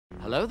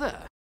Hello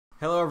there.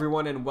 Hello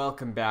everyone and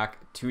welcome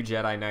back to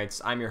Jedi Knights.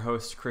 I'm your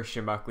host,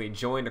 Christian Buckley,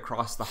 joined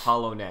across the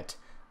HoloNet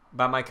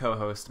by my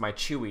co-host, my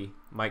Chewy,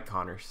 Mike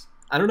Connors.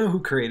 I don't know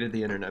who created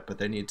the internet, but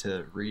they need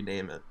to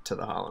rename it to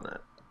the HoloNet.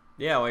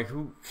 Yeah, like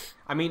who...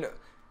 I mean...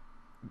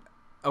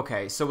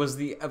 Okay, so was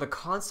the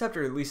concept,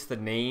 or at least the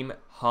name,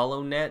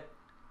 HoloNet,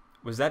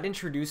 was that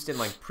introduced in,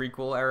 like,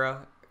 prequel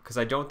era? Because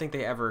I don't think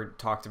they ever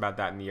talked about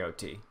that in the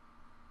OT.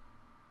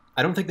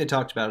 I don't think they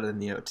talked about it in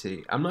the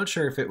OT. I'm not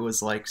sure if it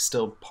was, like,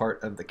 still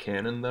part of the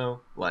canon,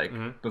 though,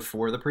 like,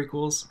 before the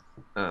prequels.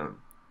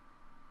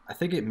 I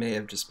think it may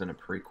have just been a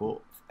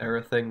prequel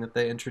era thing that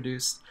they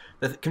introduced.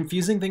 The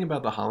confusing thing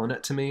about the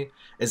HoloNet to me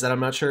is that I'm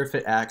not sure if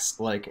it acts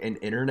like an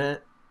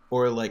internet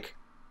or, like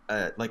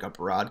a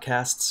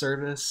broadcast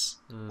service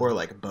or,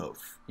 like,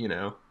 both, you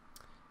know?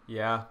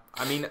 Yeah.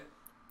 I mean,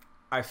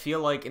 I feel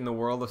like in the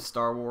world of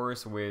Star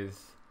Wars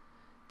with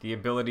the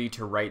ability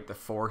to write the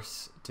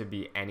Force to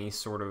be any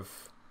sort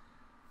of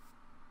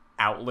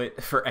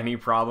outlet for any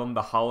problem,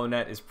 the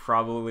HoloNet is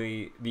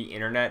probably the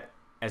internet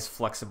as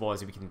flexible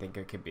as we can think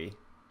it could be.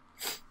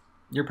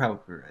 You're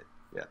probably right,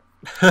 yeah.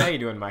 How you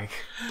doing, Mike?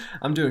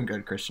 I'm doing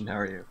good, Christian. How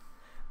are you?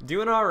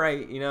 Doing all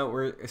right. You know,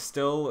 we're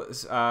still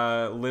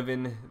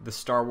living the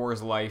Star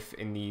Wars life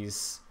in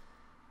these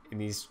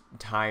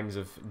times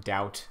of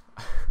doubt.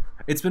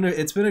 It's been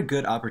a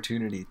good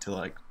opportunity to,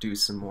 like, do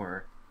some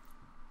more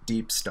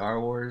deep Star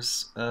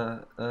Wars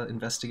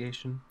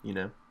investigation, you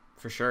know?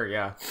 For sure,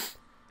 yeah.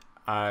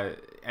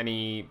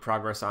 Any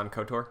progress on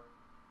KOTOR?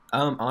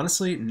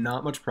 Honestly,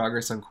 not much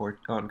progress on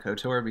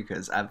KOTOR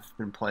because I've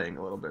been playing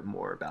a little bit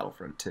more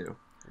Battlefront 2.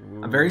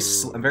 Ooh. I'm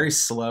very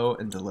slow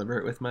and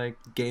deliberate with my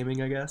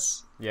gaming, I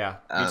guess. Yeah,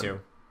 me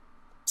too.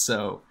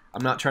 So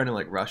I'm not trying to,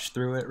 like, rush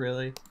through it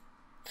really.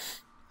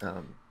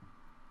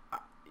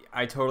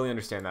 I totally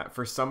understand that.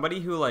 For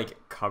somebody who,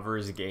 like,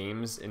 covers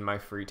games in my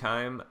free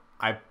time,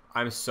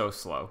 I'm so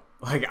slow.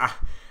 Like,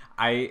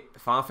 I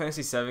Final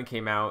Fantasy VII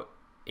came out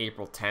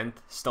April 10th,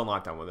 still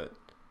not done with it.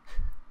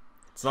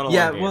 It's not a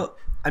long game. Well,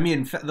 I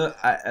mean,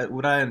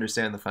 what I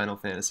understand, the Final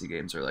Fantasy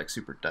games are, like,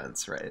 super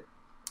dense, right?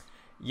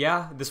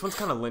 Yeah, this one's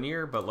kind of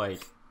linear, but,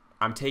 like,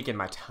 I'm taking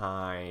my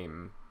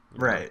time.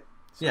 Right.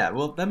 So, yeah,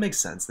 well, that makes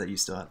sense that you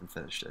still haven't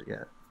finished it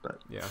yet.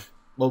 But yeah.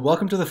 Well,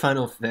 welcome to the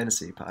Final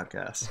Fantasy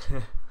podcast.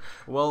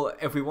 Well,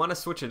 if we want to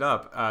switch it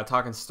up,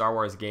 talking Star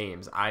Wars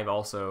games, I've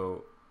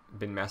also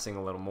been messing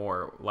a little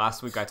more.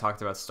 Last week I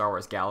talked about Star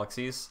Wars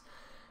Galaxies,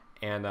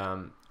 and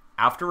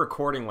after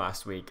recording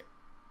last week,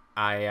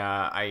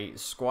 I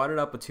squatted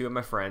up with two of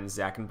my friends,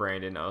 Zach and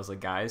Brandon. I was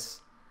like,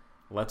 guys,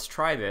 let's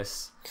try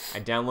this. I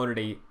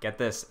downloaded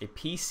a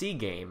PC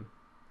game.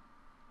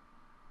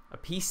 A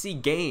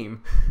PC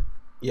game.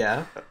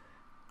 Yeah.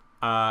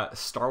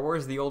 Star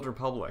Wars: The Old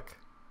Republic.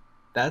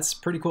 That's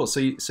pretty cool. So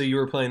you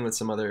were playing with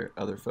some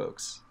other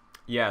folks.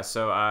 Yeah,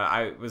 so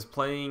I was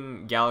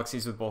playing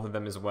Galaxies with both of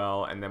them as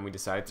well, and then we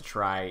decided to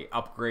try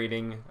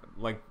upgrading,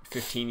 like,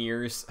 15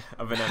 years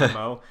of an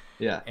MMO.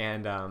 Yeah.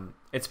 And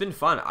it's been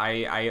fun.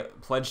 I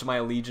pledged my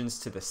allegiance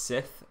to the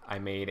Sith. I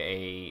made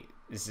a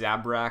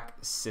Zabrak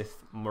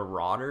Sith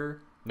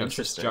Marauder. No, it's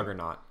just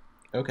Juggernaut.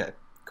 Okay,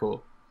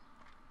 cool.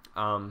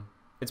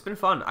 It's been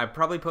fun. I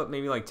probably put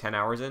maybe, like, 10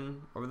 hours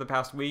in over the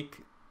past week.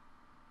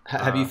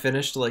 Have you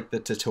finished, like, the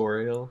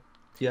tutorial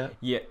yet?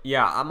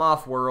 Yeah, I'm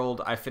off-world.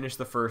 I finished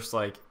the first,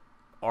 like,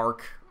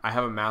 arc. I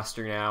have a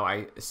master now.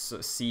 I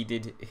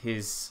seeded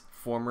his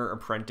former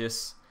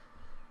apprentice.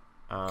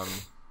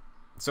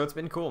 So it's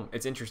been cool.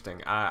 It's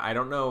interesting. I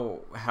don't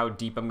know how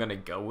deep I'm going to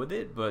go with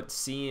it, but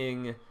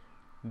seeing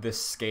the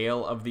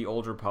scale of the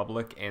Old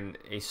Republic and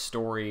a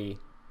story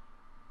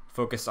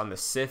focused on the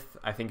Sith,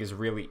 I think, is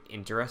really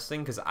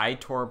interesting, because I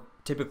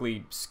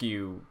typically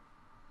skew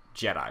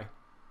Jedi.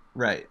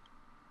 Right.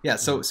 Yeah,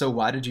 so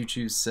why did you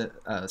choose Sith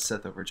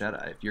over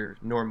Jedi if you're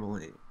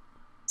normally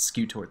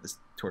skewed toward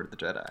the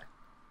Jedi?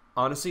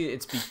 Honestly,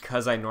 it's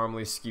because I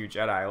normally skew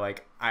Jedi.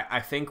 Like, I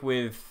think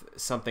with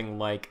something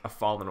like a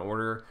Fallen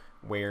Order,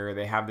 where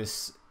they have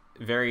this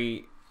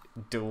very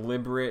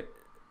deliberate,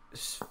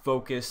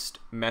 focused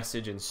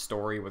message and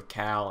story with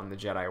Cal and the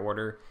Jedi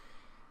Order,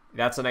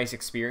 that's a nice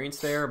experience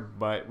there.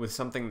 But with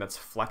something that's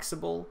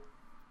flexible,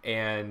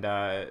 and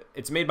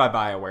it's made by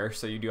BioWare,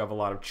 so you do have a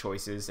lot of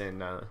choices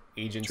and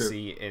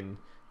agency in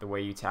the way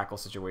you tackle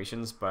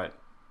situations. But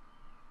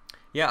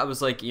yeah, I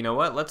was like, you know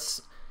what,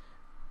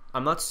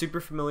 I'm not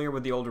super familiar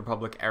with the Old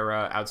Republic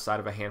era outside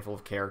of a handful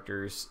of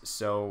characters,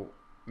 so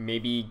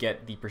maybe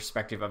get the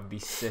perspective of the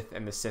Sith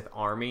and the Sith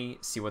army,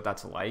 see what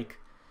that's like.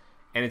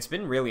 And it's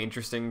been really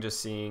interesting just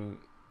seeing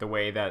the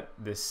way that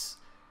this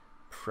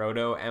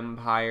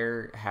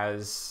proto-empire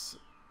has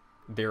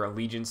their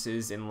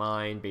allegiances in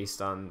line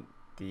based on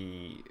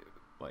the,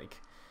 like,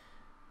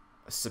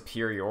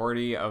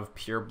 superiority of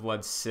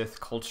pure-blood Sith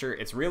culture.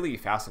 It's really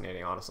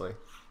fascinating, honestly.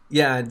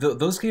 Yeah,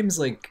 those games,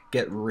 like,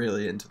 get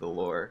really into the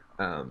lore.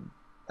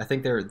 I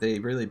think they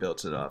really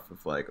built it off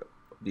of, like,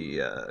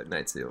 the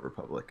Knights of the Old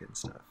Republic and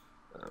stuff.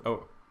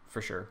 Oh,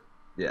 for sure.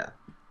 Yeah,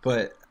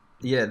 but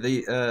yeah,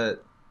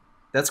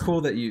 that's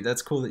cool that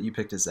you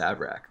picked a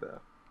Zabrak though.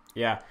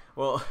 Yeah.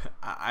 Well,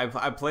 I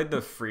played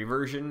the free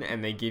version,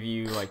 and they give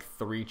you like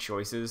 3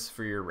 choices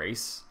for your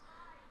race.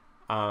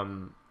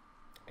 Um,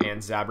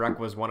 and Zabrak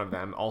was one of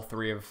them. All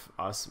 3 of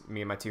us,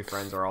 me and my 2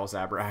 friends, are all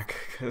Zabrak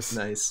because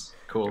Nice,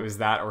 it cool. was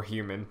that or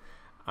human.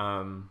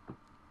 Um,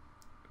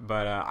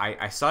 but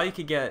I saw you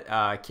could get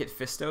Kit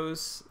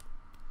Fisto's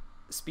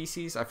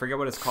species. I forget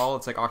what it's called.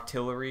 It's like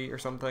Octillery or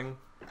something.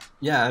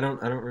 Yeah, I'm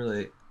not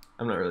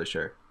really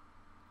sure.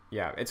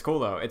 Yeah, it's cool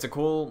though. It's a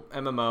cool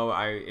MMO.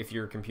 If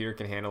your computer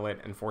can handle it.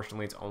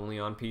 Unfortunately, it's only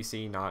on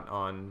PC, not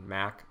on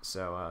Mac.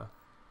 So I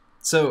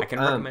So, can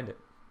recommend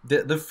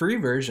it. the free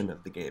version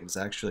of the game is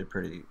actually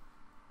pretty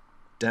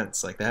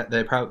dense. Like that,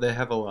 they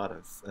have a lot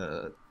of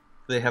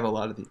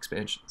the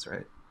expansions,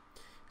 right?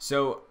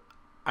 So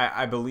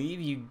I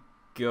believe you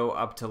go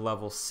up to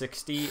level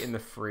 60 in the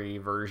free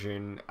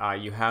version.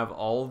 You have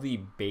all the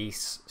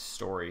base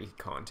story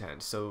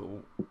content.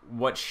 So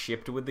what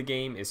shipped with the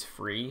game is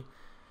free.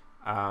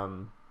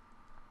 And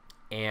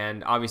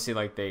obviously,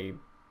 like,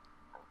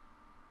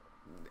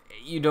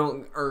 you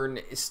don't earn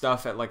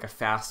stuff at like a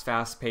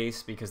fast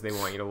pace because they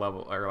want you to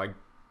level or like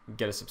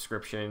get a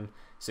subscription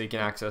so you can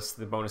access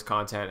the bonus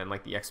content and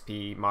like the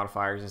XP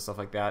modifiers and stuff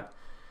like that.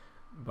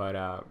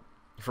 But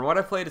from what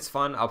I've played, it's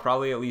fun. I'll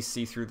probably at least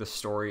see through the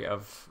story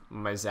of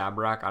my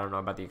Zabrak. I don't know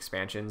about the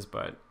expansions,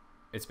 but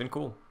it's been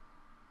cool.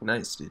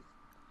 Nice, dude.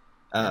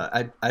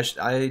 Yeah.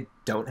 I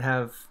don't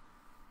have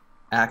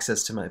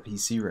access to my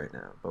PC right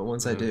now, but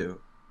once I Mhm.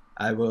 do,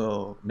 I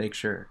will make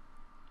sure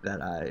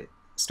that I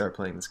start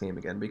playing this game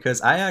again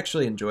because I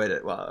actually enjoyed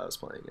it while I was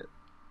playing it.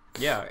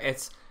 Yeah,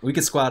 it's We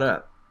could squat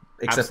up,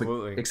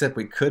 absolutely. except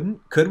we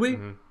couldn't. Could we?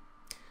 Mhm.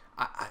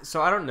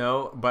 So I don't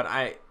know,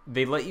 but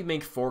they let you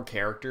make 4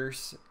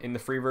 characters in the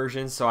free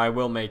version, so I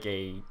will make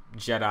a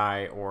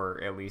Jedi or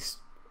at least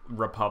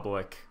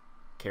Republic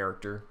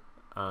character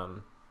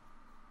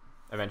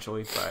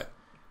eventually. But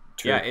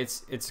True. yeah,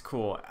 it's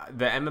cool.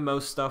 The MMO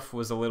stuff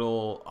was a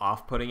little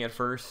off-putting at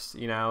first,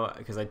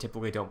 because I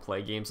typically don't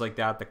play games like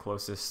that. The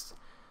closest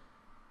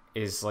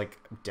is like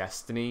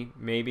Destiny,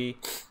 maybe,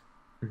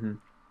 Hmm.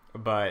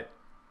 but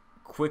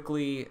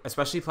quickly,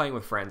 especially playing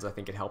with friends, I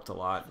think it helped a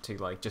lot to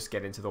like just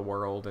get into the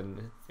world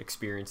and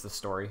experience the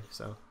story.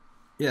 So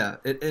Yeah,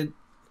 it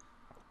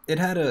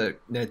had a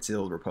Knights of the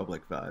Old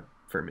Republic vibe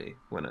for me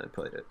when I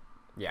played it,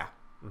 yeah.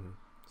 hmm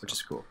which So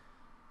is cool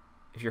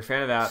if you're a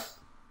fan of that,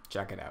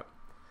 check it out.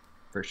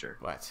 for sure.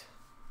 But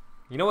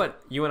you know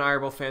what you and I are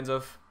both fans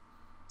of?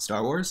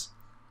 Star Wars,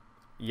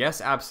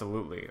 Yes,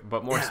 absolutely.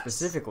 But more yes,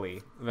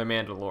 specifically, The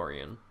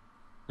Mandalorian.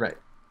 right?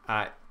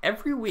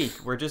 Every week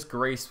we're just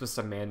graced with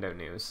some Mando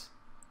news.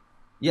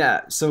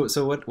 Yeah. So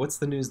what's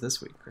the news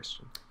this week,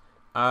 Christian?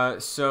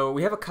 So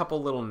we have a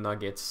couple little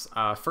nuggets.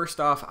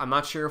 First off, I'm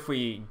not sure if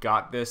we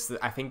got this.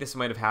 I think this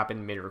might have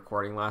happened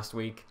mid-recording last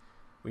week.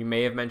 We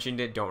may have mentioned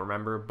it, don't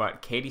remember.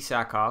 But Katie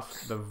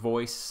Sackhoff, the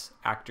voice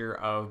actor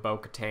of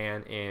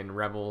Bo-Katan in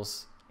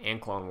Rebels and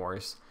Clone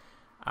Wars,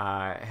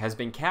 has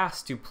been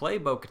cast to play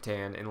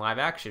Bo-Katan in live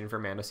action for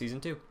Mando Season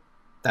 2.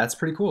 That's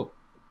pretty cool.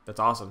 That's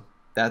awesome.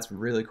 That's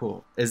really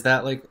cool. Is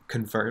that like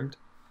confirmed?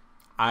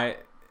 I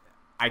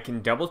I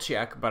can double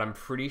check, but I'm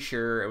pretty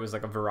sure it was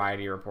like a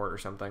Variety report or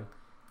something.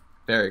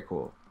 Very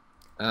cool.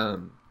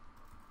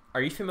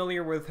 Are you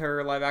familiar with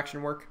her live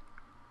action work?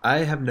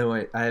 I have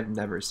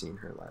never seen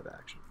her live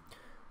action.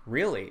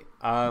 Really?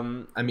 I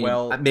mean,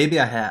 Well, maybe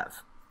I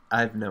have.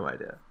 I have no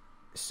idea.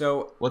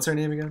 so What's her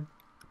name again?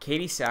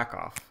 Katie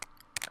Sackhoff.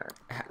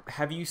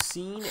 Have you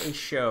seen a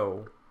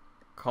show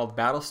called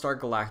Battlestar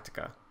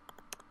Galactica?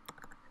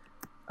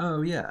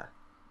 Oh yeah.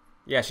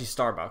 Yeah, she's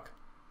Starbuck.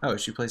 Oh,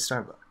 she plays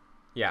Starbuck.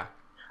 Yeah.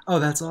 Oh,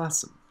 that's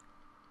awesome.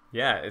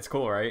 Yeah, it's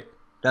cool, right?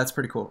 That's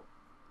pretty cool.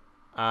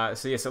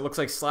 So yes, it looks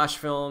like Slash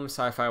Film,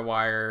 Sci-Fi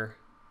Wire,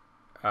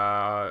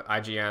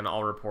 IGN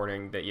all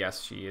reporting that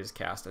yes, she is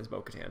cast as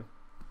Bo-Katan.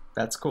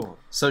 That's cool.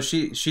 So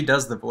she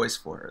does the voice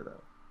for her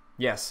though.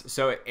 Yes,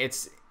 so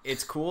it's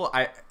cool.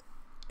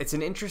 It's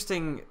an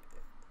interesting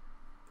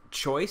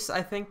choice,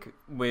 I think,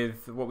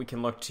 with what we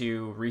can look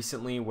to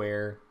recently,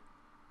 where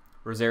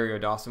Rosario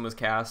Dawson was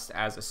cast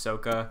as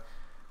Ahsoka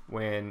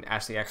when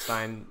Ashley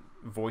Eckstein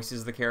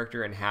voices the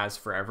character and has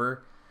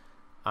forever.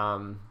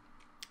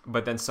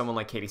 But then someone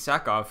like Katie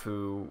Sackhoff,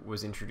 who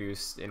was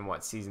introduced in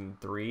season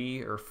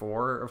 3 or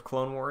 4 of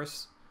Clone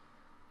Wars,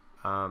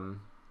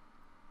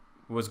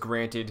 was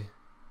granted,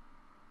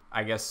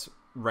 I guess,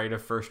 right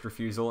of first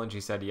refusal, and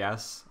she said,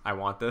 "Yes, I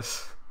want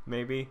this."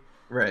 Maybe.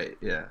 Right.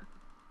 Yeah.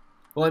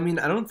 Well, I mean,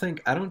 I don't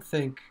think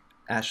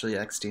Ashley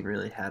Eckstein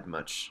really had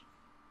much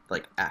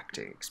like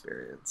acting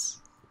experience.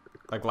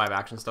 Like live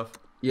action stuff.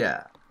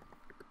 Yeah.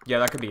 Yeah,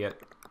 that could be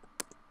it.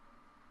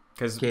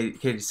 Because Katie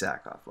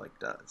Sackhoff like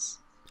does.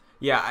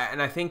 yeah,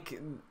 and I think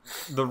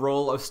the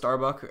role of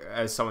Starbuck,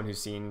 as someone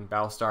who's seen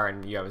Battlestar,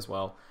 and you have as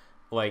well,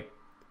 like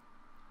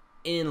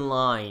in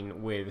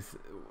line with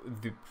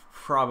the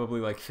probably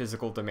like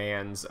physical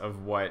demands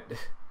of what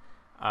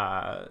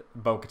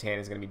Bo-Katan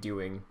is going to be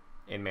doing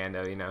in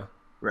Mando,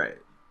 Right.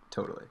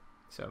 Totally.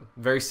 So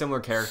very similar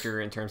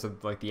character in terms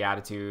of like the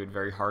attitude,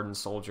 very hardened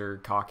soldier,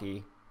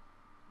 cocky.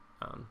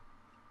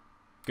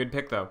 Good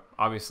pick though,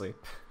 obviously.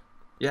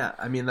 Yeah,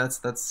 I mean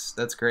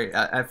that's great.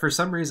 I for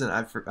some reason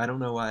I don't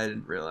know why I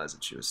didn't realize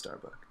that she was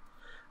Starbuck,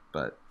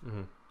 but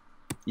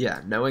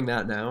yeah, knowing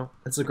that now,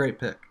 that's a great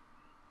pick.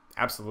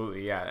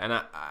 Absolutely, yeah.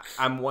 And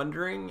I'm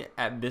wondering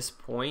at this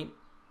point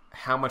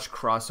how much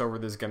crossover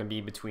there's going to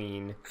be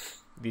between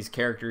these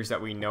characters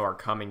that we know are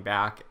coming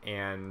back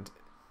and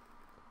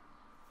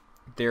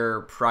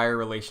their prior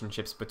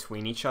relationships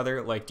between each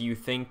other. Like, do you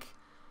think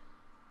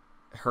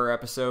her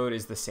episode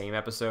is the same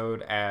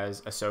episode as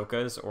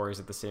Ahsoka's, or is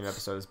it the same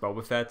episode as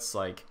Boba Fett's?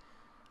 Like,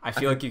 I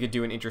feel like you could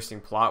do an interesting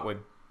plot with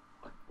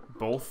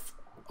both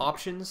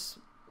options,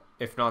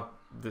 if not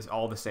this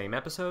all the same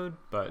episode.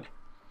 But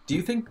do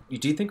you think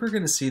we're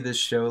gonna see this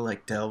show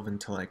like delve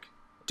into like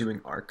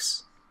doing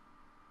arcs?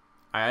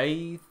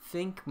 I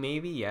think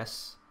maybe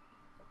yes.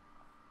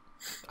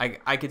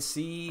 I could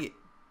see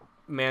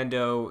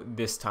Mando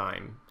this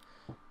time.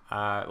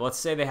 Let's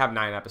say they have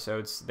 9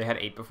 episodes. They had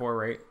 8 before,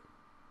 right?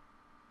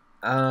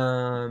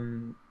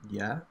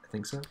 Yeah, I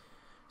think so.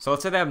 So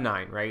let's say they have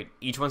 9, right?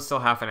 Each one's still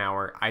half an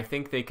hour. I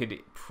think they could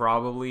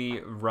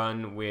probably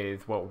run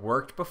with what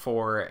worked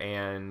before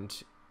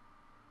and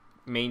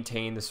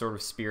maintain the sort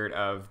of spirit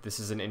of this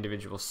is an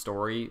individual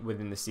story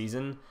within the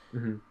season,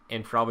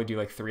 and probably do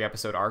like 3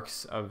 episode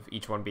arcs of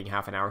each one being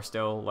half an hour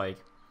still. Like,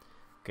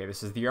 okay,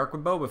 this is the arc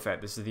with Boba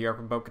Fett. This is the arc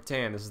with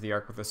Bo-Katan. This is the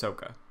arc with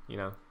Ahsoka. You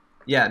know?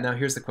 Yeah. Now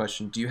here's the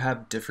question: do you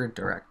have different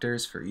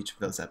directors for each of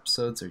those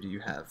episodes, or do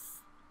you have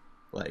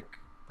like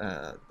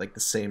the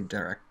same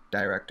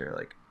director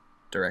like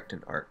direct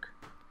an arc?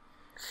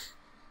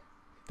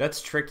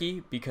 That's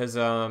tricky because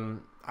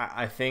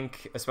I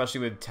think,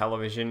 especially with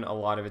television, a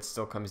lot of it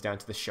still comes down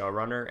to the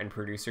showrunner and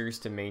producers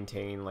to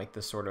maintain like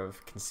the sort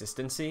of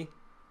consistency.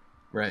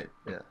 Right.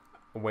 Yeah.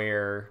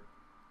 Where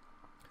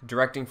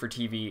directing for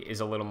TV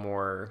is a little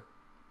more,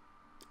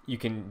 you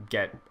can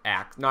get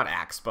not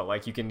axed, but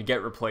like you can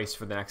get replaced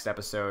for the next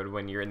episode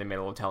when you're in the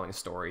middle of telling a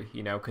story,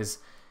 you know, because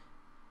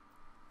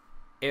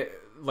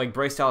like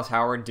Bryce Dallas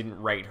Howard didn't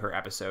write her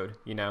episode,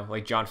 you know,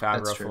 like Jon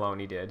Favreau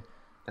Filoni did.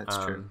 That's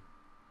true.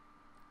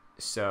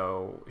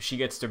 So she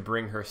gets to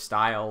bring her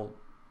style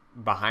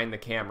behind the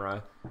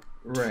camera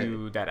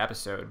to that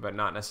episode, but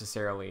not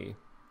necessarily.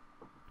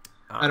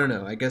 I don't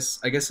know. I guess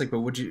like,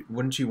 but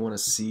wouldn't you want to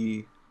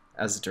see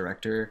as a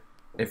director,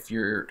 if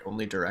you're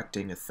only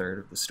directing a third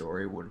of the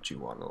story, wouldn't you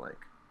want to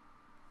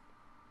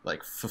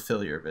like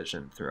fulfill your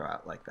vision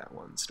throughout like that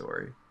one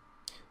story?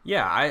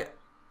 Yeah,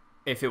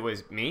 if it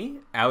was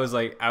me, I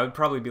would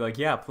probably be like,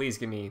 yeah, please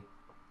give me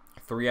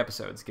 3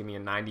 episodes. Give me a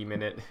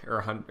 90-minute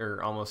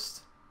or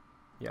almost,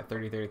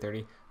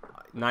 30,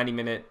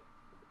 90-minute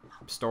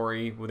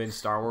story within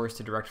Star Wars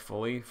to direct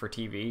fully for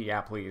TV.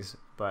 Yeah, please.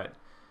 But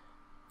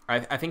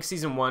I think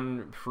season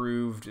 1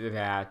 proved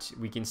that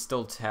we can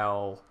still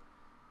tell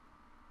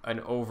an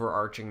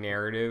overarching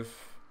narrative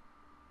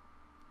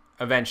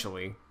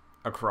eventually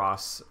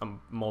across a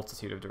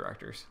multitude of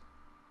directors.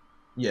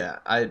 Yeah,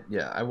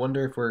 I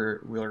wonder if we're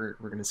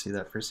going to see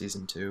that for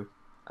season 2.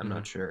 I'm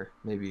not sure.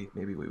 Maybe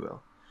we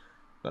will.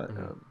 But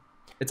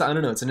it's, I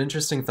don't know, it's an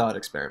interesting thought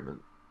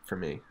experiment for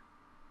me.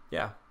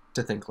 Yeah.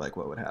 To think like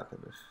what would happen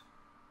if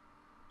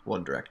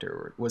one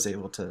director was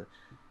able to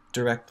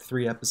direct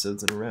 3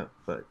 episodes in a row,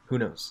 but who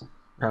knows?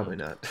 Probably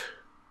not.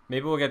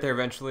 Maybe we'll get there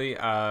eventually.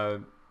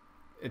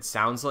 It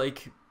sounds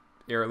like,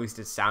 or at least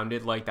it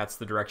sounded like, that's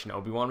the direction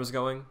Obi-Wan was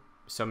going.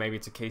 So maybe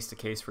it's a case to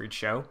case for each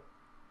show.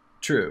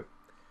 True.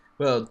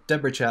 Well,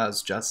 Deborah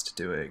Chow's just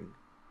doing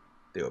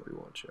the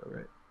Obi-Wan show,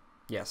 right?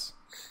 Yes.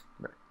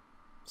 Right.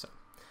 So,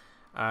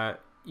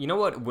 you know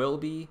what will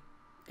be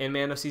in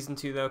Mando season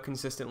 2 though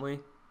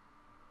consistently?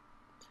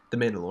 The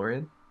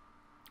Mandalorian.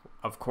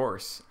 Of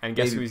course. And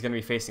guess who he's going to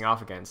be facing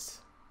off against?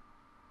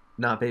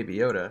 Not Baby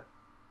Yoda.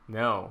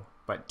 No,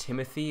 but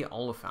Timothy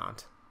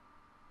Oliphant.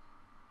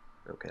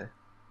 Okay.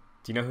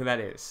 Do you know who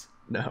that is?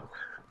 No.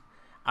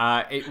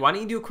 Why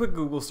don't you do a quick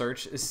Google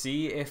search,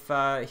 see if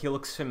he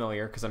looks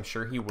familiar, because I'm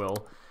sure he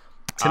will.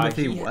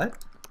 Timothy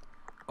what?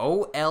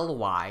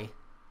 Olyphant.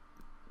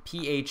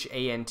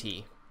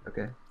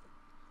 Okay.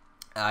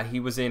 He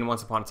was in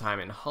Once Upon a Time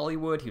in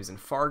Hollywood. He was in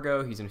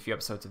Fargo. He was in a few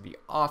episodes of The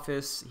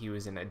Office. He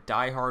was in a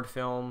Die Hard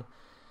film.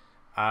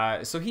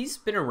 So he's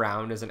been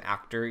around as an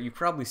actor. You've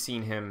probably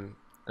seen him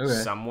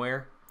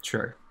somewhere.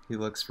 Sure. He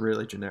looks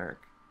really generic.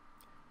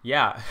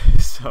 Yeah.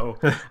 So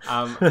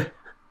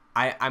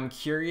I'm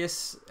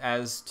curious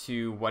as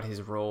to what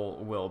his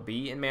role will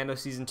be in Mando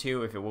season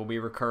 2. If it will be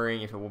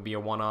recurring, if it will be a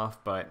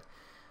one-off, but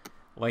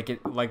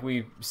like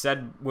we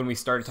said when we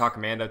started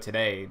talking Mando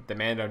today, the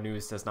Mando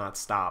news does not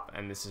stop,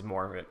 and this is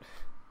more of it.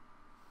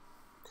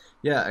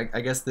 Yeah,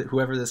 I guess that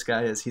whoever this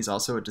guy is, he's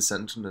also a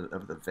descendant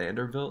of the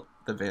Vanderbilt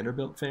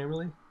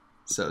family.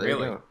 So there you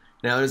go.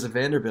 Now there's a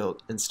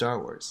Vanderbilt in Star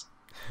Wars.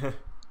 Do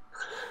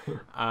you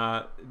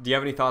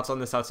have any thoughts on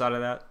this outside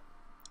of that?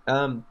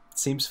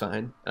 Seems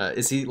fine.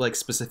 Is he like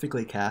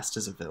specifically cast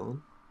as a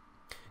villain?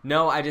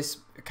 No, I just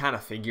kind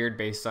of figured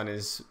based on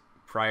his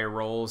prior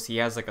roles, he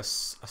has like a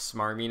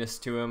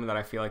smarminess to him that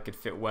I feel like could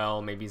fit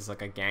well. Maybe he's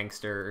like a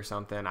gangster or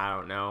something. I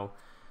don't know.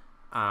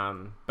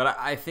 But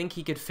I think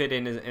he could fit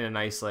in a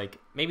nice, like,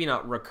 maybe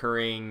not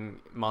recurring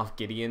Moff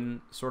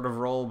Gideon sort of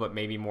role, but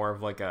maybe more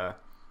of like a,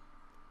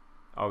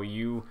 oh,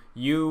 you,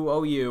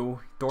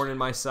 thorn in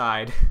my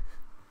side.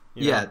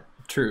 Yeah,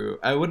 true.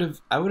 I would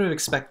have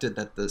expected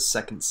that the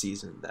second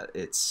season that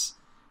its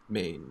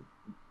main,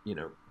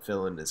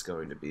 villain is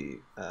going to be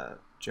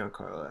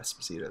Giancarlo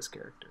Esposito's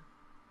character.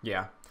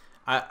 Yeah.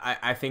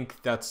 I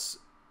think that's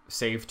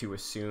safe to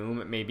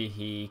assume. Maybe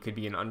he could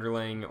be an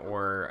underling,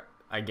 or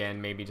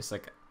again, maybe just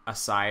like a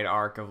side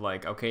arc of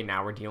like, okay,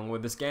 now we're dealing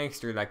with this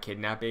gangster that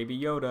kidnapped Baby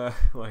Yoda,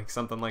 like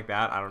something like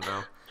that. I don't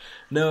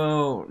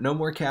know. No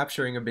more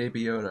capturing a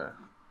Baby Yoda.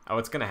 Oh,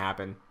 it's gonna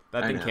happen.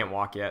 That thing can't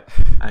walk yet.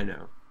 I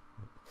know.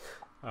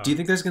 Do you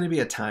think there's going to be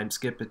a time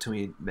skip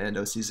between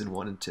Mando season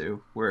 1 and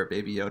 2 where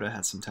Baby Yoda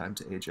has some time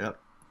to age up?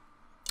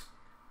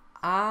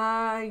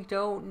 I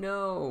don't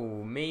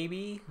know.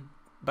 Maybe.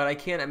 But I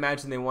can't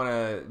imagine they want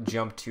to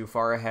jump too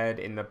far ahead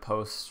in the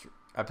post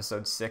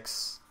episode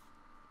 6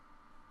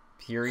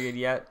 period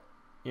yet,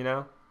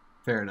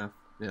 Fair enough.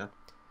 Yeah.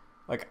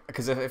 Like,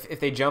 because if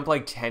they jump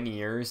like 10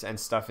 years and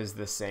stuff is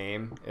the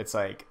same, it's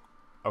like,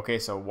 okay,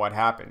 so what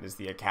happened? Is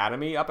the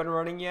Academy up and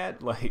running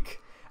yet? Like,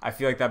 I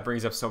feel like that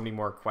brings up so many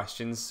more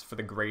questions for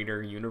the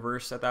greater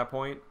universe at that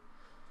point.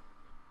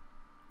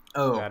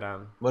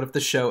 Oh, what if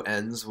the show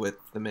ends with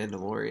the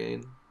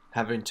Mandalorian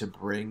having to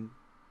bring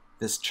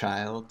this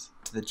child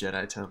to the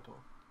Jedi Temple?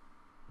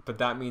 But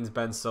that means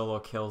Ben Solo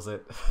kills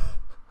it.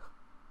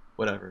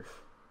 Whatever.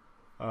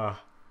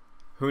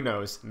 Who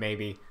knows?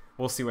 Maybe.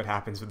 We'll see what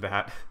happens with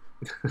that.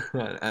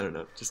 I don't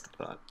know. Just a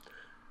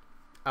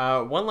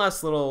thought. One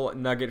last little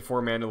nugget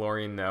for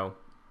Mandalorian, though.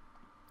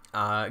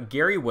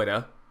 Gary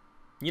Whitta.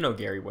 You know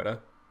Gary Whitta.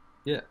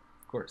 Yeah,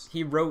 of course.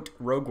 He wrote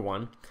Rogue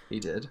One. He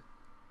did.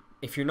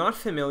 If you're not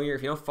familiar,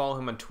 if you don't follow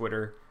him on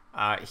Twitter,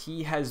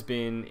 he has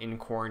been in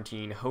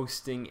quarantine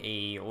hosting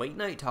a late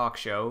night talk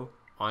show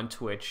on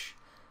Twitch.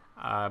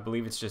 I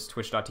believe it's just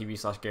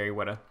twitch.tv/Gary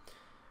Whitta.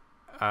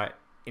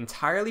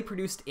 Entirely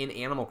produced in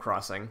Animal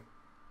Crossing.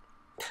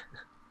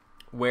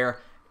 Where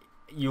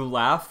you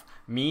laugh.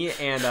 Me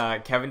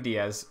and Kevin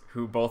Diaz,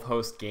 who both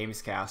host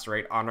Gamescast,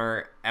 right? On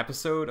our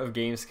episode of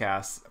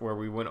Gamescast where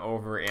we went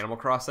over Animal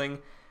Crossing,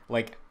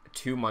 like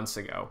 2 months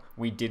ago,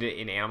 we did it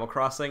in Animal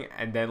Crossing,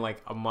 and then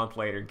like a month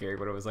later, Gary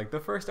Whitta was like, the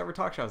first ever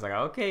talk show. I was like,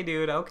 okay,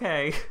 dude,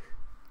 okay.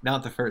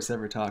 Not the first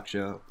ever talk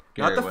show.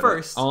 Not the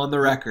first. On the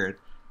record.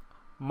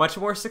 Much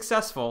more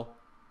successful,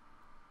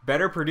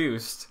 better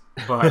produced,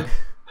 but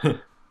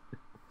but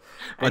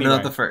anyway,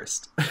 not the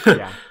first.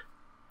 Yeah.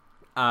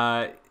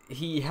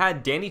 He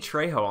had Danny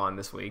Trejo on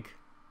this week.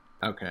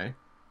 Okay.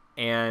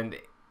 And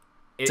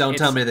don't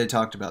tell me they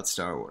talked about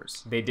Star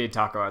Wars. They did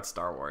talk about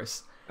Star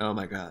Wars. Oh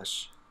my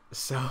gosh.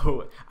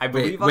 So I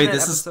believe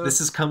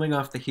this is coming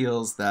off the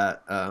heels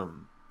that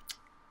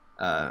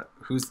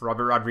who's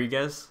Robert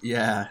Rodriguez?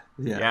 Yeah.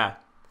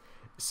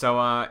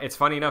 So it's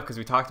funny enough because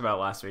we talked about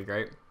it last week,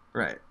 right?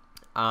 Right.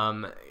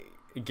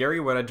 Gary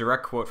Whitta,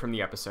 direct quote from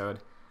the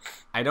episode.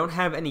 I don't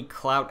have any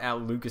clout at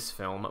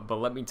Lucasfilm, but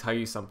let me tell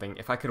you something.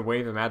 If I could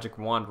wave a magic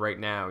wand right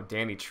now,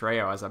 Danny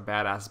Trejo as a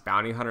badass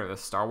bounty hunter of the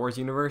Star Wars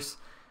universe,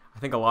 I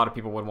think a lot of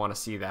people would want to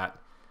see that.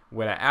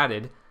 Whitta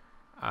added,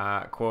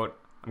 quote,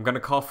 I'm going to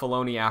call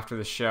Filoni after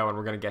the show and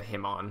we're going to get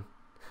him on.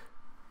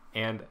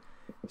 And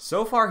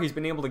so far he's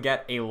been able to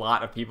get a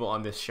lot of people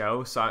on this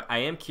show, so I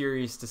am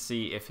curious to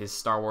see if his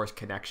Star Wars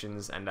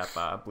connections end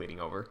up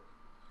bleeding over.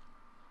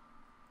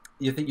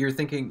 You're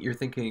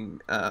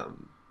thinking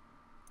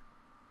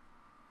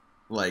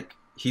like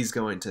he's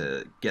going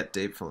to get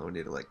Dave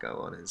Filoni to let go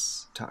on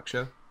his talk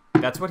show?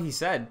 That's what he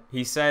said.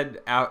 He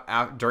said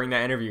out during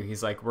that interview,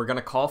 he's like, we're going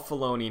to call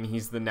Filoni and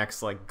he's the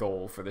next like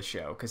goal for the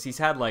show. Because he's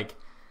had like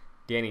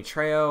Danny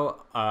Trejo,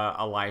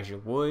 Elijah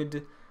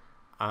Wood,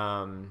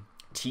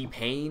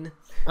 T-Pain.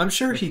 I'm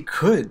sure he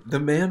could. The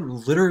man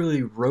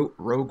literally wrote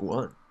Rogue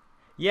One.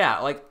 Yeah,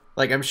 like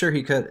I'm sure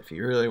he could if he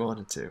really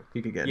wanted to.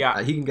 He could get.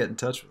 Yeah, he can get in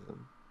touch with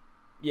them.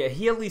 Yeah,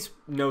 he at least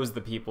knows the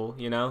people,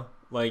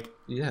 Like,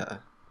 yeah.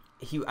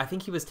 I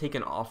think he was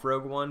taken off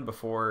Rogue One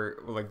before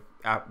the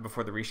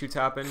reshoots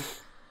happened,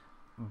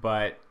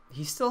 but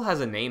he still has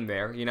a name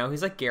there.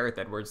 He's like Gareth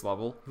Edwards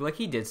level. Like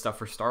he did stuff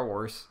for Star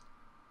Wars.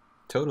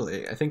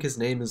 Totally, I think his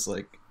name is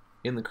like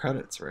in the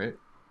credits, right?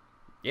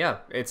 Yeah,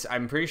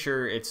 I'm pretty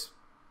sure it's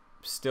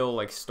still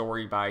like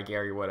story by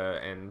Gary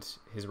Whitta and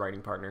his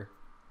writing partner.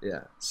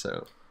 Yeah,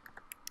 so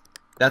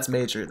that's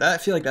major. I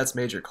feel like that's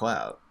major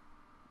clout.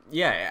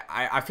 Yeah,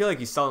 I feel like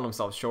he's selling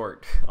himself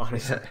short,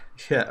 honestly.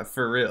 Yeah,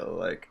 for real.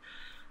 Like,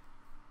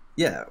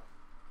 yeah,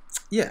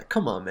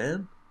 come on,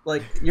 man.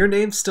 Like, your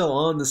name's still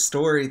on the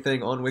story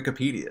thing on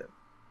Wikipedia.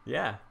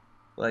 Yeah.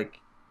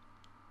 Like,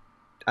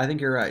 I think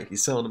you're right.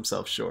 He's selling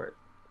himself short.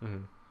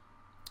 Mm-hmm.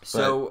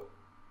 So,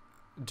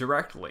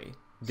 directly,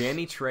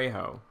 Danny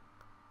Trejo,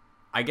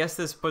 I guess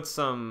this puts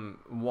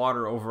some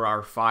water over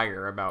our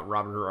fire about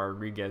Robert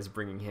Rodriguez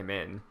bringing him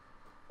in.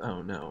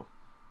 Oh, no.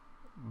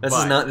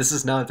 This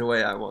is not the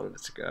way I wanted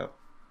it to go.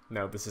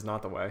 No, this is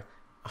not the way.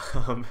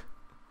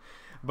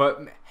 But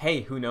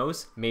hey, who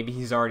knows? Maybe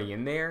he's already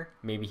in there.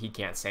 Maybe he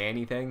can't say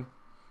anything.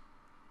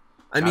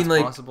 I mean,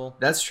 like, possible.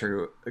 That's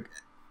true. Like,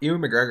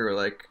 Ewan McGregor,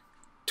 like,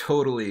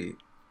 totally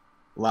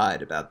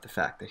lied about the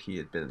fact that he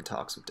had been in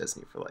talks with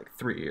Disney for like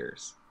 3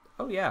 years.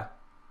 Oh yeah,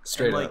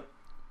 Straight and, up.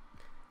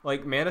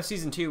 Like Mando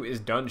season 2 is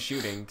done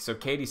shooting, so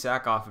Katie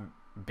Sackhoff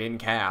been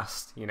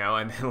cast, and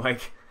then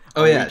like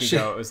a week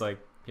ago it was like,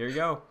 here you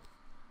go.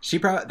 She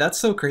probably that's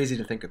so crazy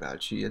to think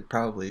about. She had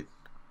probably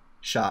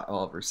shot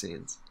all of her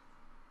scenes.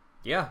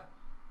 Yeah.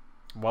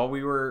 While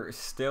we were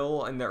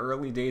still in the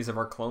early days of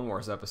our Clone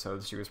Wars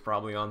episodes, she was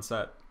probably on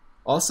set.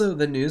 Also,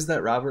 the news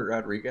that Robert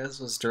Rodriguez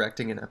was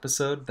directing an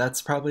episode,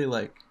 that's probably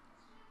like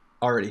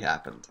already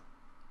happened.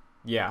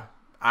 Yeah.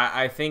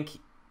 I think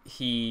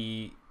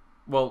he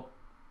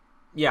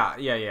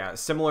yeah.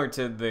 Similar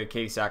to the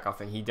Katie Sackhoff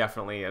thing, he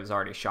definitely has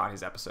already shot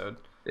his episode.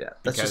 Yeah,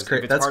 that's just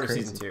crazy. That's part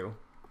crazy. Of season 2.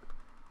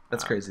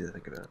 That's crazy to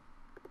think about.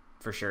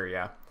 For sure,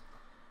 yeah.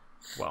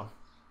 Well,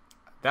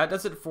 that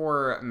does it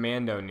for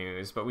Mando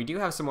news, but we do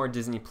have some more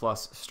Disney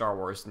Plus Star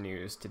Wars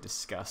news to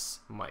discuss,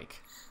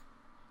 Mike.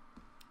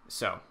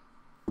 So,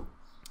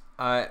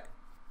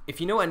 if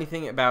you know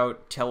anything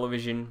about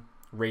television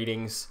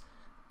ratings,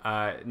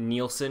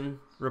 Nielsen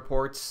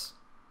reports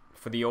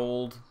for the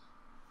old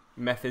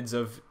methods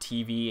of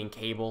TV and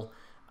cable,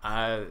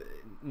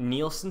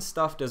 Nielsen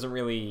stuff doesn't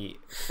really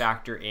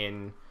factor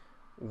in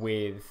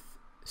with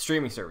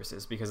streaming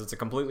services because it's a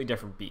completely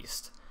different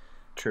beast.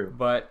 True.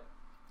 But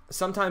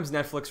sometimes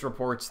Netflix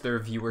reports their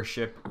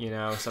viewership,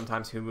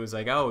 sometimes Hulu's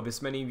like, oh,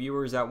 this many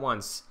viewers at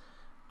once.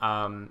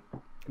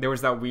 There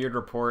was that weird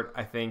report,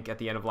 I think, at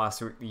the end of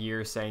last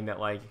year saying that,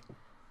 like,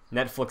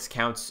 Netflix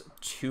counts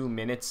 2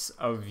 minutes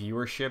of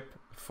viewership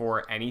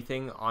for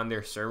anything on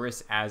their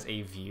service as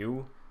a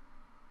view.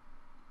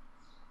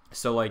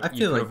 So, like, I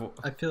feel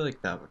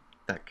like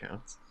that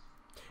counts.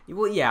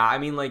 Well, yeah, I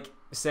mean, like,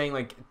 saying,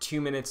 like, 2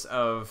 minutes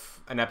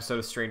of an episode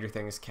of Stranger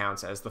Things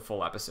counts as the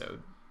full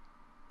episode.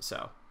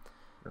 So,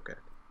 okay.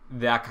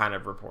 That kind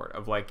of report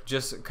of, like,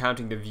 just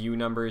counting the view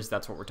numbers,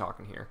 that's what we're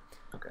talking here.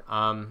 Okay.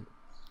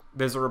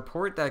 There's a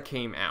report that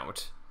came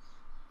out.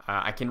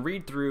 I can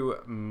read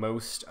through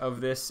most of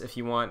this if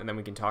you want, and then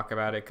we can talk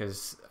about it,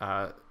 because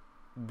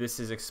this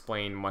is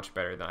explained much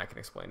better than I can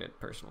explain it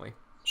personally.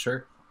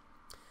 Sure.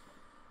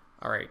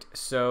 All right,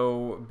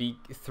 so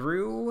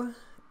through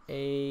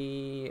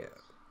a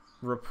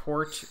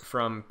report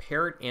from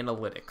Parrot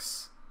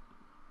Analytics.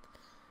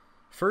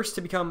 First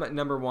to become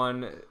number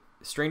 1,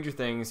 Stranger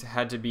Things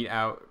had to beat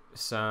out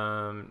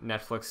some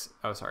Netflix.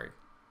 Oh, sorry.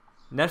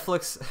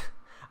 Netflix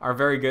are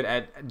very good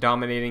at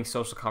dominating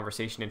social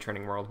conversation and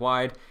trending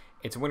worldwide.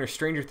 Its winner,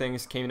 Stranger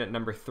Things, came in at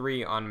number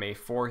 3 on May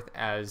 4th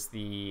as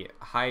the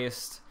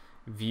highest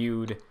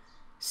viewed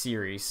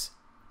series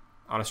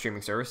on a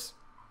streaming service.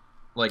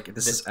 Like,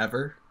 this is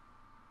ever?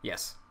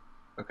 Yes.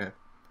 Okay.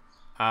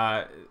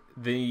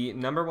 The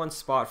number 1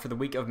 spot for the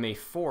week of May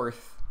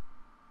 4th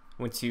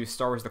went to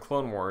Star Wars The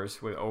Clone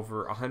Wars with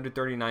over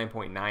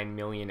 139.9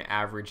 million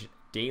average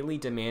daily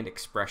demand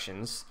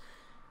expressions,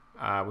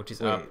 which is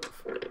up.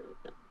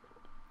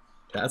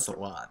 That's a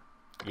lot.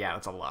 Yeah,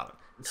 that's a lot.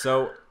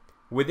 So,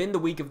 within the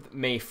week of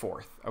May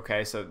 4th,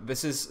 okay, so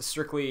this is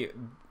strictly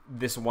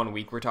this 1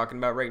 week we're talking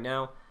about right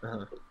now.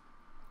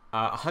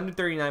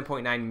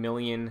 139.9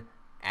 million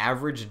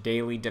average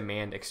daily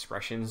demand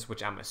expressions,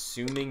 which I'm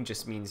assuming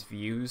just means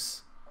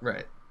views.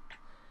 Right.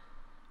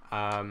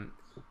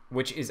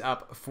 Which is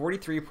up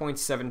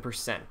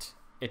 43.7%.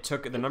 It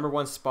took the number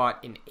 1 spot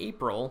in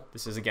April,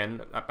 this is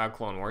again about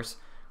Clone Wars,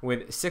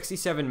 with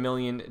 67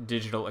 million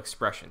digital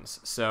expressions.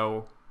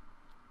 So,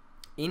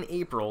 in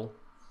April,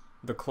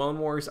 the Clone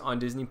Wars on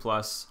Disney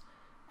Plus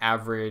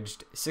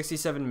averaged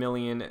 67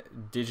 million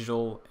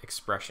digital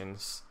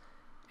expressions.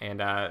 And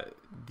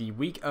the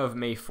week of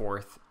May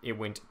 4th, it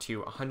went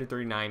to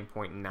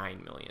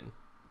 139.9 million.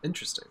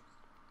 Interesting.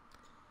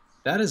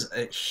 That is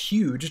a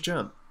huge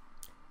jump.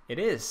 It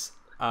is.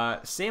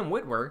 Sam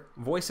Witwer,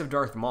 voice of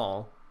Darth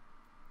Maul,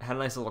 had a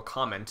nice little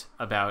comment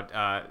about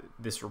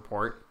this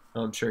report.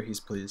 Oh, I'm sure he's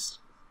pleased.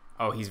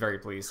 Oh, he's very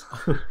pleased.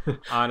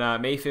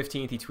 On May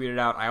 15th, he tweeted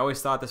out, "I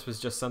always thought this was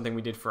just something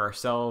we did for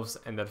ourselves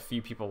and that a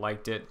few people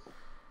liked it,"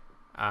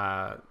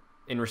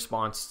 in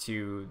response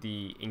to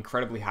the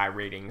incredibly high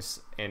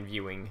ratings and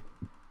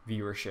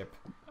viewership.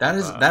 That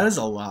is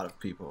a lot of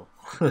people.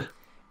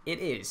 It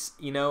is,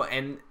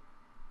 and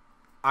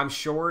I'm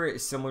sure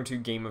it's similar to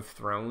Game of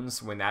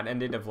Thrones when that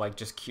ended, of like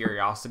just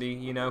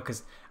curiosity,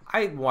 because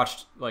I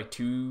watched like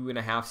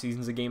 2.5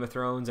 seasons of Game of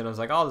Thrones and I was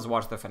like, I'll just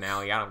watch the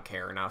finale. I don't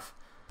care enough.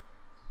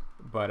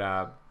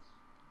 But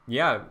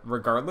yeah,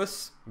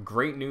 regardless,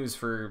 great news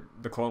for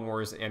the Clone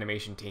Wars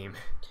animation team.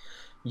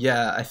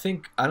 Yeah,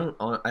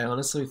 I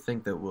honestly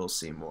think that we'll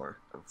see more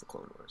of the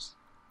Clone Wars.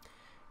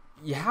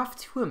 You have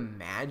to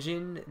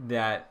imagine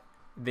that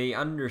they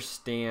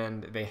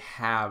understand they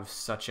have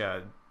such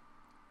a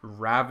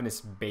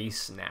ravenous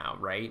base now,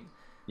 right?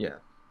 Yeah,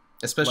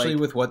 especially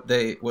with what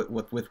they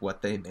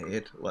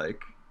made.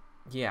 Like,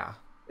 yeah,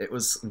 it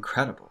was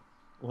incredible.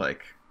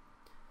 Like,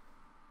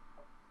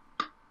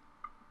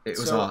 it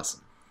was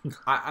awesome.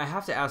 I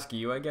have to ask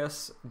you, I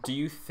guess, do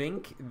you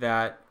think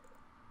that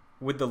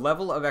with the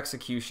level of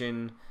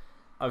execution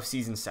of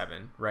season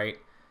 7, right,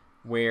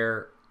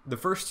 where the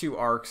first two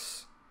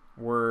arcs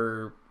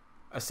were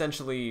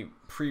essentially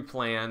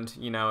pre-planned,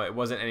 it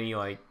wasn't any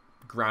like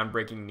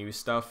groundbreaking new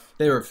stuff.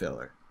 They were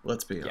filler.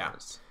 Let's be Yeah.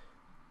 honest.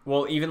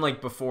 Well, even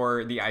like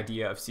before the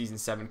idea of season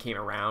 7 came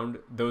around,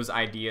 those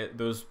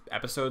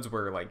episodes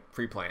were like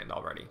pre-planned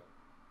already.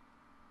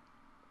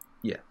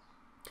 Yeah.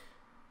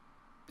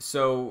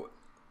 So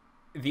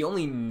the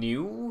only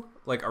new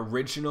like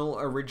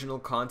original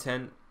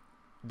content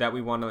that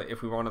we want to,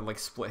 if we want to like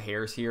split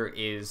hairs here,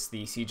 is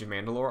the Siege of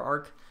Mandalore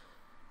arc.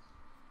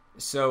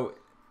 So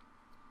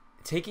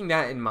taking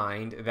that in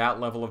mind, that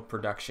level of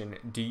production,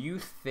 do you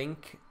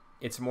think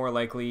it's more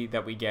likely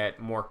that we get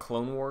more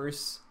Clone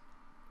Wars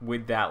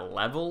with that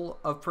level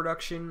of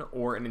production,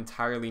 or an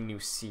entirely new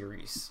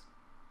series?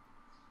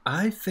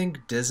 I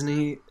think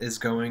Disney is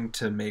going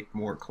to make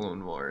more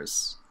Clone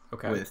Wars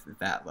with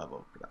that level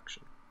of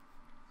production.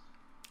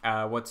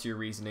 What's your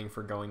reasoning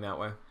for going that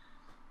way?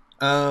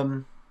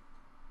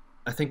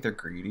 I think they're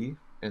greedy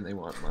and they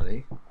want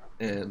money,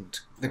 and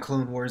the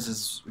Clone Wars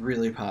is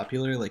really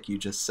popular, like you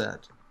just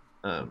said.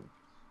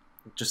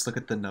 Just look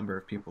at the number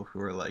of people who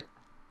are like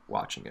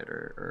watching it,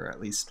 or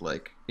at least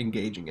like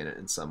engaging in it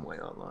in some way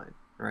online,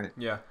 right?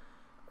 Yeah.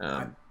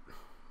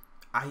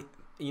 I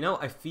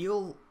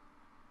feel,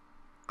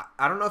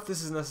 I don't know if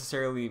this is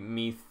necessarily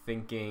me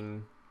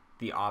thinking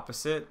the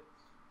opposite,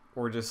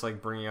 or just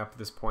like bringing up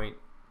this point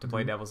to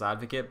play devil's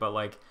advocate, but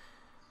like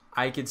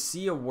I could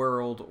see a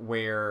world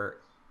where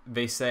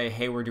they say,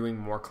 hey, we're doing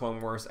more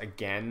Clone Wars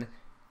again,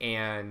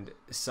 and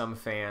some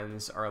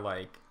fans are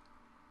like,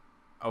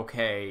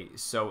 okay,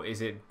 so is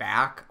it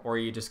back, or are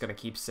you just going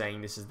to keep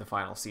saying this is the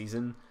final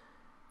season?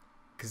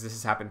 Because this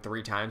has happened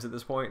 3 times at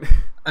this point.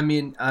 I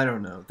mean, I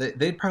don't know.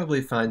 They'd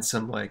probably find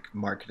some like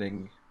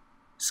marketing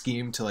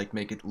scheme to like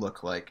make it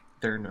look like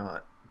they're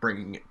not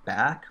bringing it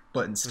back,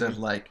 but instead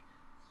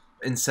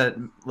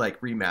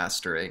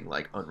remastering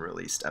like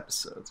unreleased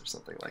episodes or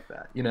something like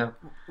that,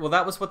 Well,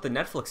 that was what the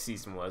Netflix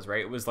season was, right?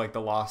 It was like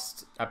the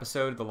lost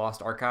episode, the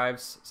lost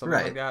archives,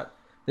 something like that.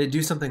 They'd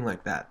do something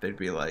like that. They'd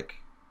be like,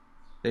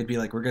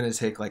 we're gonna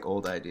take like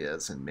old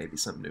ideas and maybe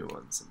some new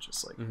ones and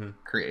just like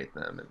create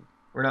them, and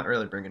we're not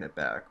really bringing it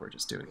back. We're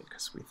just doing it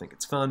because we think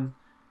it's fun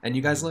and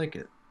you guys like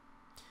it.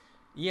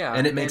 Yeah,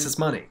 and it makes us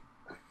money.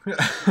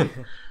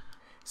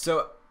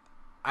 So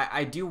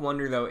I do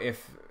wonder though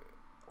if,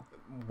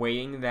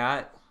 weighing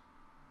that,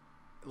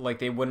 like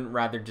they wouldn't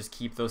rather just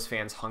keep those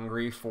fans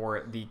hungry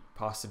for the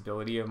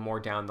possibility of more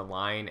down the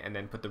line, and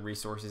then put the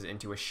resources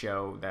into a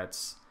show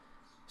that's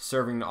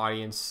serving an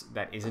audience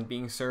that isn't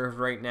being served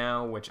right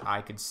now, which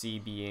I could see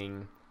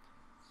being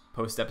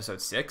post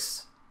episode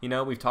 6.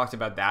 We've talked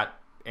about that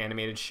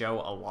animated show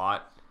a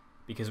lot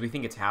because we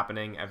think it's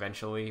happening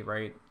eventually,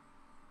 right?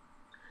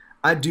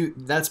 I do.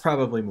 That's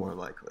probably more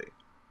likely.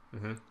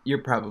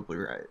 You're probably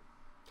right.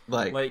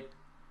 Like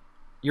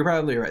you're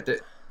probably right.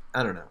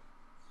 I don't know.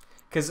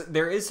 Because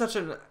there is such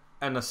a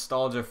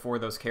nostalgia for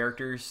those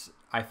characters,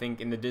 I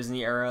think, in the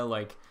Disney era.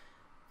 Like,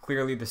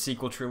 clearly the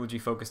sequel trilogy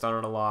focused on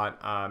it a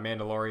lot.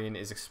 Mandalorian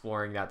is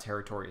exploring that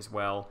territory as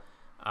well.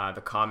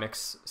 The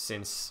comics,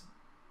 since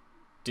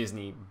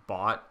Disney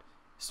bought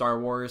Star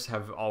Wars,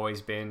 have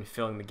always been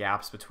filling the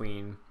gaps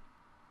between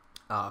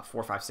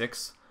 4, 5,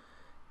 6.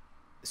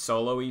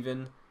 Solo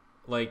even.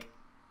 Like,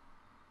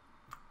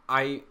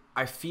 I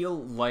feel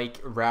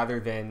like rather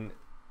than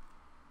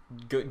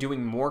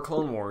doing more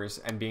Clone Wars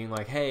and being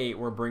like, hey,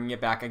 we're bringing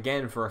it back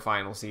again for a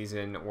final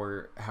season,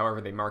 or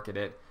however they market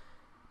it,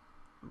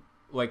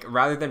 like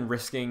rather than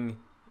risking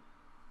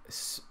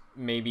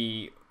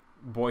maybe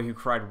Boy Who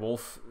Cried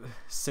Wolf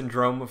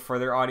syndrome for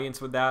their audience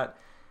with that,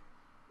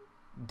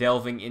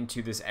 delving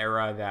into this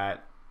era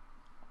that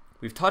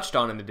we've touched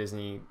on in the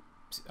Disney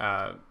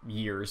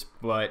years,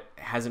 but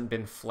hasn't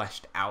been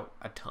fleshed out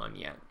a ton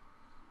yet.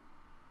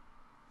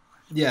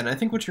 Yeah, and I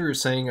think what you were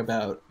saying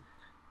about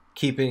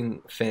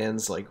keeping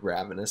fans like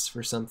ravenous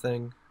for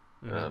something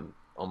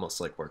almost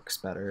like works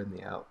better in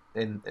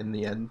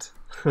the end.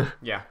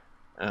 Yeah.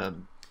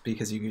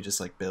 Because you could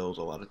just like build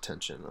a lot of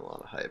tension, a lot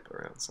of hype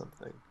around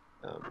something.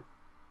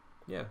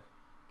 Yeah.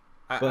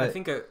 I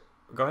think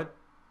go ahead.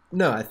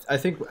 No, I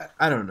think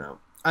I don't know.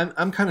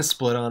 I'm kind of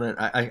split on it.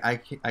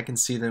 I can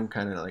see them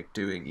kind of like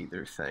doing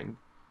either thing.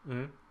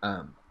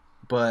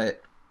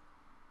 But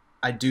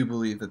I do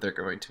believe that they're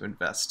going to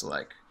invest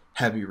like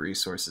heavy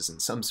resources in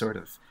some sort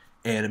of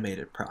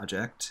animated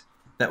project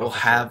that will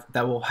have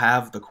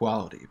the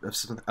quality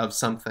of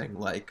something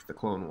like the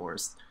Clone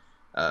Wars,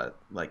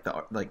 like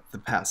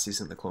the past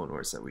season of the Clone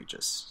Wars that we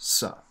just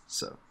saw.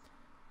 So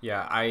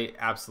yeah, I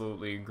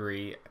absolutely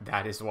agree.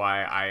 That is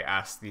why I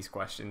asked these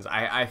questions.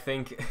 I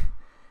think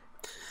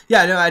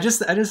yeah, no, I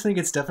just think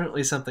it's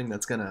definitely something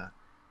that's gonna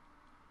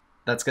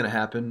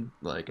happen.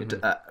 Like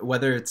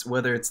whether it's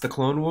the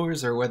Clone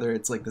Wars or whether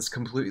it's like this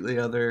completely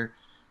other,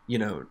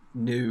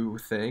 new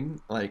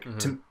thing. Like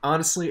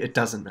honestly, it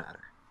doesn't matter.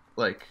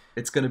 Like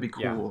it's gonna be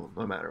cool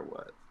no matter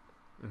what.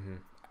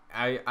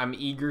 I'm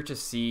eager to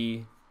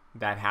see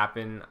that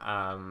happen.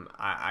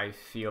 I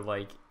feel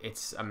like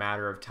it's a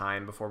matter of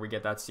time before we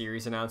get that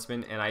series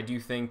announcement, and I do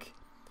think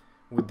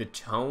with the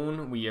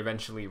tone we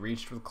eventually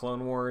reached with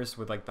Clone Wars,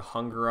 with like the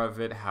hunger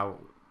of it, how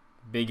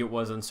big it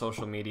was on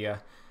social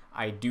media,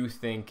 I do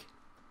think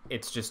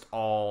it's just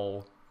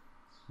all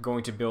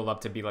going to build up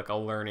to be like a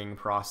learning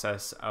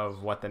process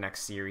of what the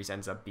next series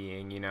ends up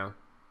being, you know?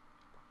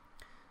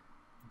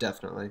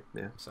 Definitely,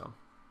 yeah. So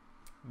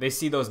they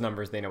see those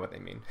numbers, they know what they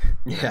mean.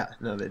 Yeah,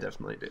 no, they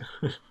definitely do.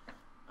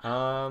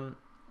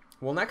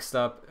 Well, next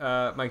up,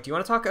 Mike, do you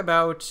want to talk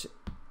about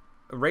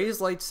Rey's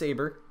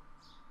lightsaber?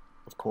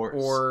 Of course.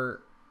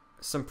 Or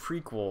some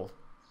prequel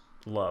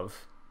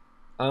love?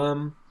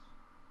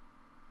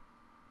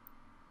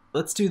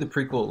 Let's do the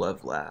prequel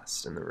love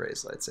last and the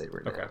Rey's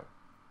lightsaber now. Okay.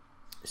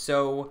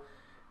 So,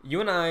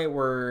 you and I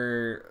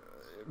were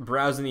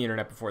browsing the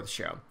internet before the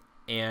show,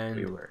 and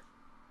We were.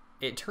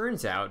 it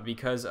turns out,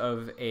 because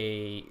of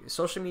a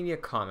social media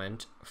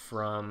comment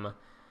from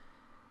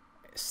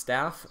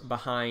staff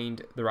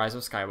behind The Rise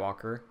of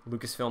Skywalker,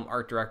 Lucasfilm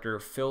art director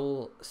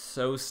Phil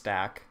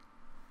Szostak,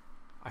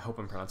 I hope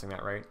I'm pronouncing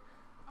that right,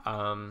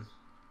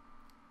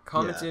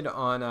 commented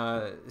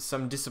on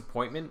some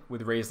disappointment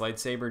with Rey's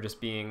lightsaber just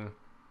being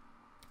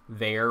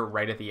there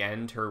right at the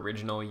end, her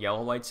original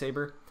yellow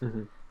lightsaber.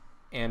 Mm-hmm.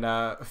 And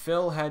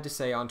Phil had to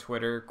say on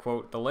Twitter,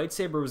 quote, "The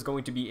lightsaber was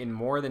going to be in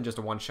more than just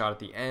a one shot at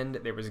the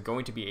end. There was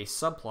going to be a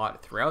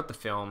subplot throughout the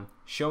film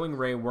showing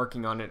Rey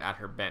working on it at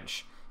her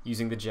bench,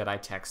 using the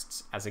Jedi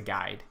texts as a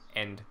guide,"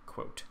 end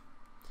quote.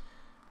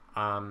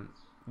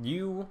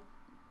 You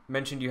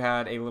mentioned you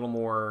had a little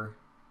more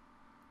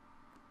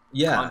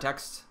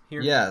context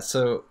here. Yeah,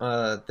 so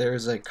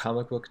there's a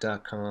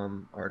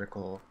comicbook.com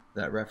article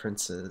that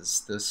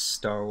references the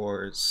Star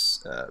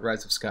Wars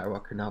Rise of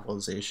Skywalker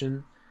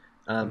novelization.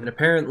 And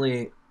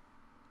apparently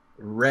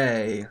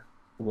Rey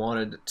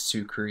wanted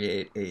to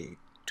create a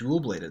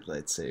dual-bladed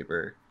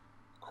lightsaber.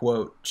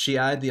 Quote, "She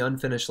eyed the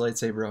unfinished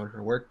lightsaber on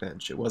her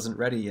workbench. It wasn't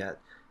ready yet,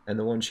 and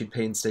the one she'd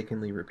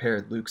painstakingly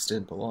repaired Luke's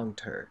didn't belong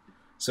to her.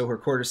 So her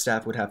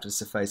quarterstaff would have to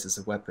suffice as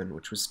a weapon,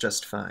 which was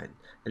just fine.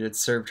 It had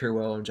served her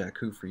well on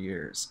Jakku for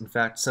years. In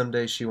fact,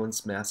 someday,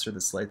 once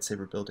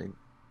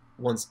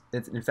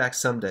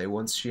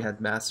she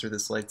had mastered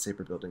this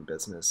lightsaber building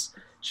business,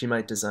 she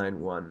might design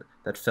one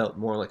that felt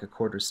more like a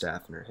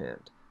quarterstaff in her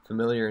hand,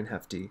 familiar and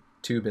hefty,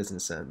 2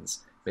 business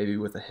ends, maybe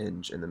with a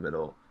hinge in the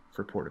middle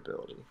for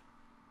portability."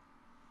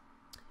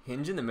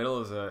 Hinge in the middle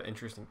is an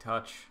interesting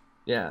touch.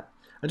 Yeah,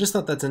 I just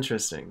thought that's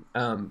interesting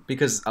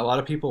because a lot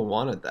of people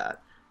wanted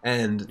that,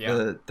 and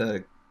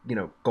the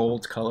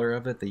gold color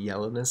of it, the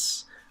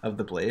yellowness of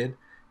the blade,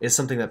 is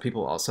something that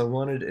people also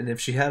wanted. And if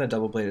she had a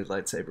double-bladed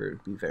lightsaber, it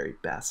would be very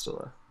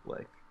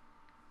Bastila-like.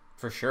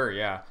 For sure,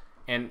 yeah.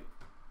 And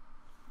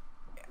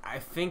I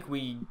think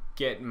we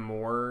get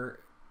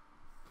more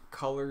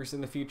colors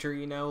in the future,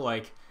 you know?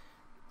 Like,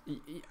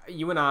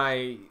 you and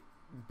I,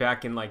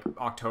 back in, like,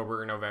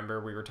 October or November,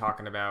 we were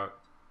talking about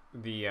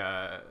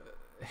the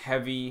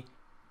heavy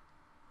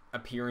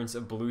appearance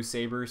of blue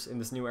sabers in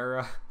this new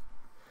era.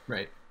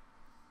 Right.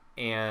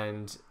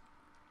 And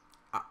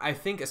I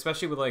think,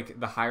 especially with, like,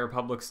 the High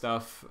Republic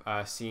stuff,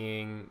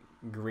 seeing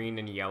green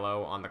and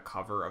yellow on the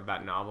cover of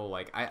that novel,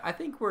 like, I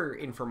think we're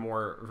in for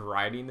more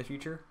variety in the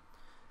future.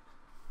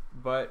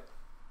 But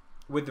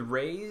with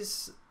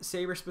Rey's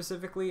saber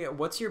specifically,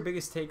 what's your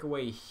biggest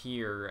takeaway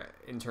here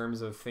in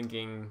terms of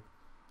thinking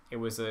it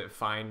was a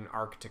fine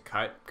arc to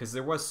cut? Because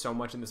there was so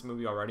much in this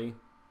movie already.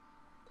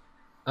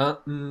 I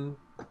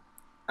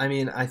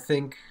mean, I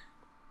think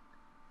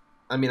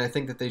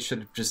that they should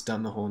have just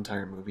done the whole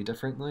entire movie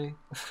differently.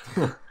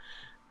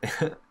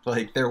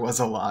 Like, there was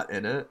a lot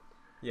in it.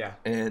 Yeah.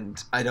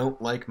 And I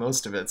don't like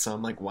most of it, so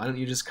I'm like, why don't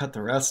you just cut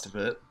the rest of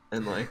it?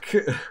 And, like,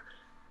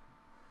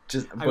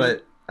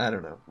 I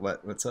don't know.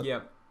 What's up?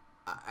 Yeah.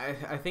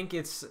 I think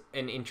it's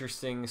an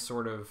interesting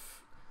sort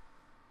of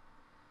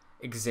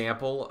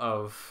example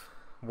of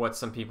what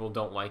some people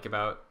don't like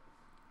about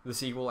the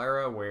sequel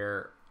era,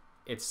 where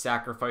it's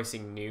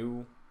sacrificing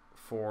new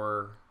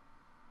for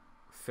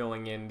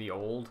filling in the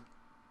old,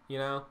 you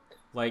know?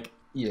 Like,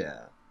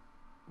 yeah,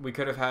 we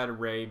could have had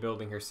Rey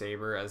building her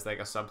saber as like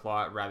a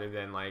subplot rather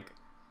than like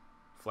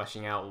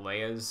fleshing out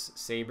Leia's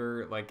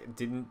saber. Like,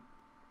 didn't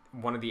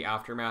one of the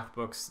Aftermath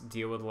books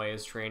deal with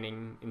Leia's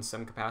training in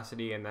some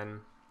capacity, and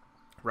then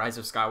Rise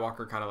of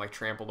Skywalker kind of like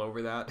trampled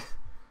over that?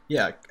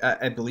 Yeah,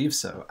 I believe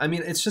so. I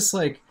mean, it's just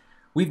like,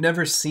 we've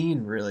never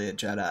seen really a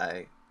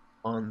Jedi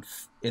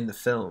in the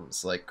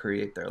films like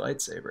create their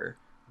lightsaber.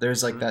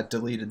 There's like that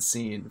deleted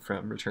scene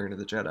from Return of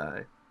the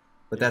Jedi,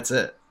 but that's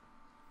it.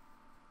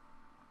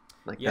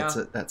 Like,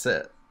 that's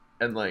it.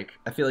 And like,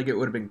 I feel like it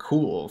would have been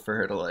cool for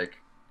her to like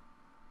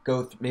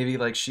go maybe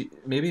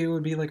it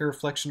would be like a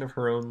reflection of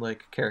her own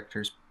like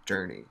character's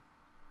journey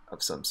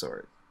of some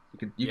sort.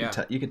 You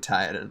could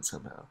tie it in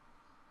somehow.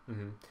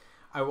 Mm-hmm.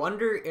 I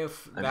wonder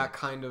if that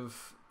kind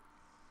of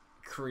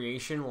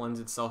creation lends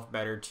itself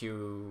better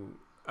to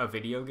a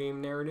video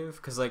game narrative,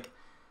 because like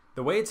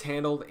the way it's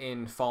handled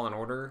in Fallen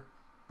Order,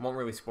 won't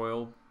really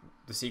spoil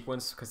the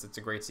sequence because it's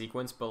a great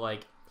sequence, but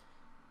like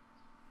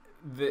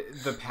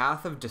the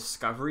path of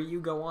discovery you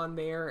go on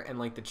there and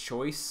like the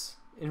choice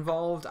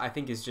involved, I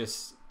think is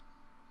just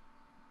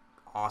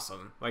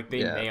awesome. Like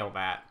they nail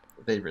that.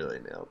 They really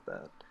nailed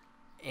that.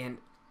 And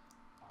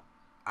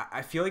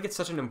I feel like it's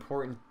such an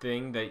important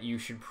thing that you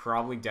should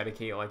probably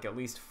dedicate like at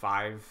least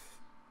 5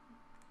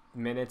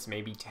 minutes,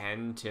 maybe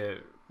 10, to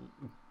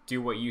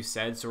do what you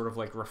said, sort of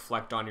like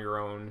reflect on your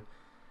own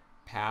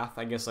path.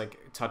 I guess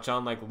like touch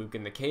on like Luke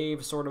in the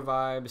cave sort of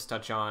vibes,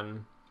 touch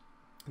on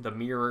the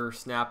mirror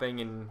snapping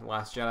in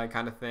Last Jedi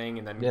kind of thing,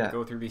 and then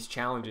go through these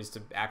challenges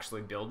to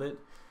actually build it.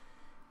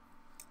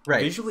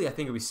 Right. Visually, I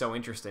think it would be so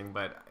interesting,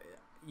 but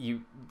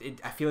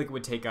I feel like it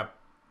would take up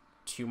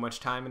too much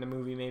time in a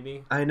movie,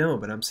 maybe. I know,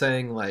 but I'm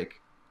saying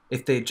like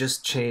if they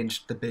just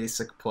changed the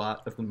basic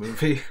plot of the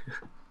movie,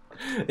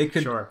 it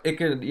could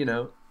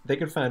they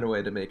could find a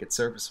way to make it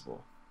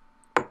serviceable.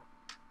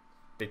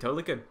 They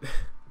totally could.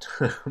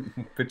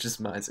 Which is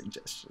my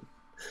suggestion.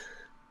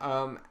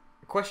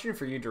 Question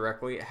for you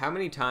directly: how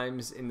many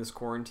times in this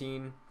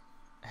quarantine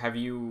have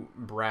you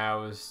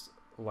browsed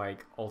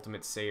like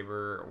Ultimate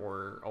Saber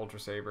or Ultra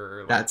Saber?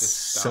 Or, like, that's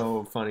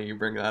so funny you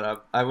bring that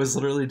up. I was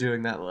literally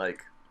doing that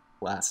like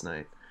last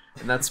night,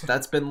 and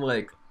that's been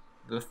like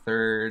the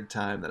 3rd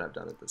time that I've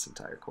done it this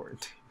entire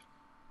quarantine.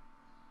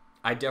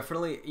 I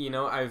definitely,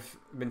 I've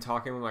been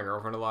talking with my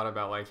girlfriend a lot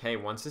about like, hey,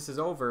 once this is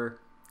over,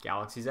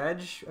 Galaxy's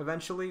Edge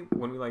eventually,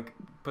 when we like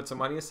put some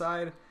money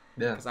aside,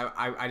 because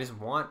I just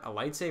want a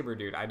lightsaber,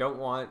 dude. I don't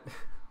want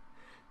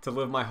to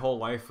live my whole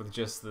life with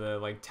just the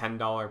like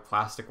 $10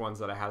 plastic ones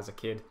that I had as a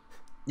kid.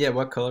 Yeah,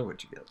 what color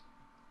would you get?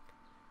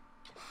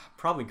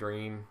 Probably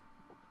green.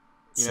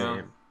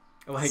 Same.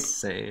 Like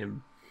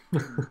same.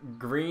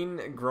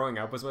 Green growing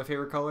up was my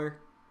favorite color,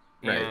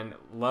 and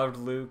loved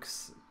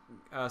Luke's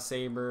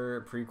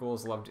saber.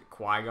 Prequels, loved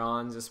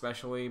Qui-Gon's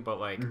especially, but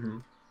like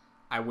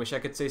I wish I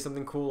could say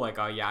something cool like,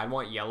 oh yeah, I'd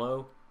want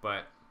yellow,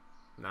 but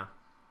nah.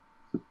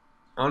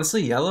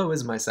 Honestly, yellow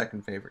is my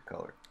second favorite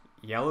color.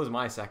 Yellow is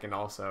my second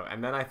also,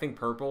 and then I think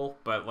purple,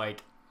 but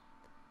like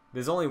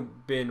there's only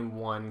been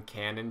one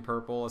canon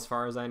purple as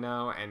far as I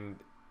know, and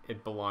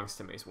it belongs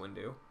to Mace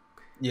Windu.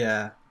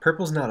 Yeah,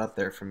 purple's not up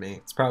there for me.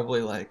 It's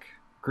probably like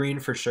green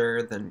for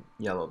sure, then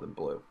yellow, then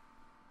blue.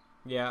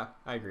 Yeah,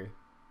 I agree.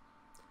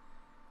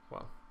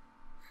 Well,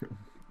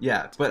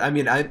 yeah, but I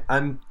mean, I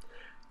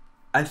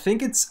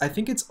think it's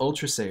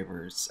Ultra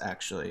Sabers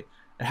actually.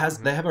 It has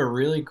they have a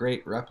really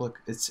great replica.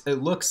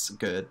 It looks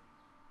good.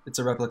 It's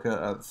a replica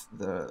of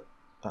the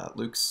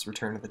Luke's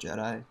Return of the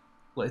Jedi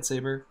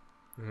lightsaber.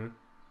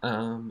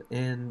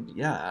 And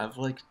yeah,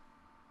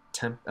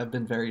 I've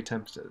been very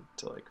tempted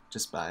to like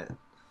just buy it.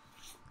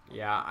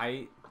 Yeah,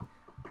 I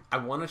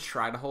want to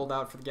try to hold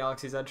out for the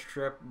Galaxy's Edge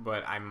trip,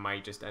 but I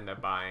might just end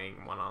up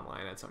buying one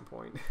online at some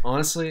point.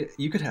 Honestly,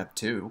 you could have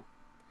 2.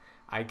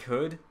 I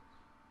could.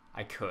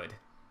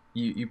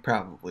 You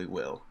probably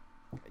will.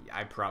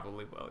 I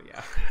probably will,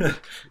 yeah.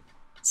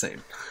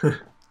 Same.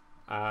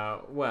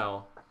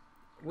 Well,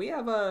 we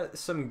have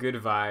some good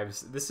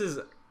vibes. This is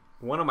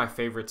one of my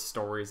favorite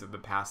stories of the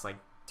past, like,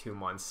 2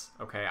 months.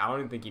 Okay, I don't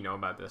even think you know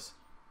about this.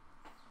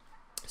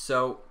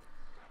 So,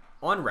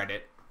 on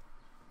Reddit,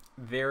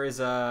 there is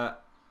a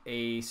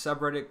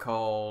subreddit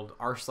called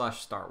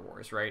r/Star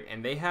Wars, right?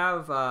 And they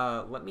have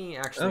let me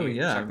actually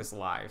check this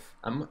live.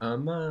 I'm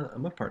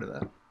a part of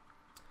that.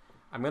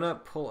 I'm gonna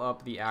pull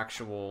up the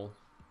actual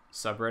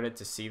subreddit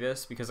to see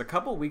this because a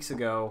couple weeks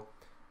ago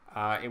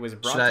it was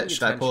brought to the attention.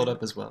 Should I pull it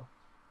up as well?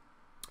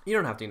 You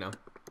don't have to, no.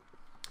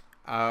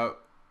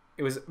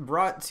 It was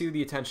brought to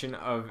the attention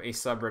of a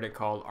subreddit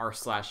called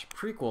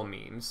r/prequel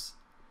memes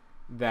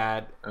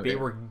that they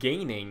were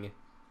gaining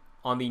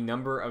on the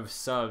number of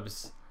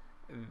subs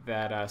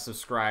that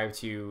subscribe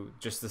to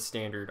just the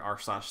standard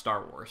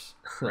r/Star Wars,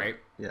 right?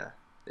 yeah.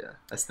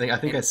 I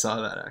think I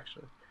saw that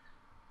actually.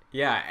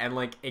 Yeah, and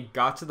like it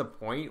got to the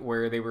point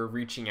where they were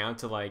reaching out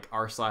to like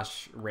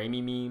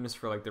r/Raimi memes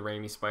for like the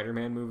Raimi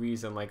Spider-Man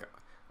movies and like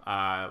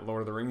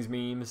Lord of the Rings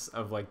memes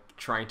of like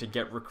trying to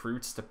get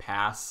recruits to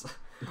pass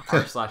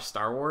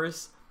r/Star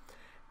Wars.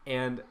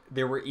 And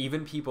there were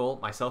even people,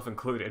 myself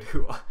included,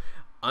 who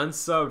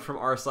unsubbed from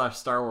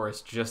r/Star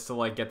Wars just to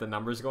like get the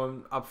numbers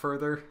going up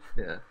further.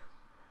 Yeah.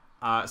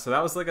 So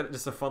that was like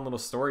just a fun little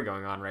story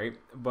going on, right?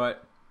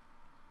 But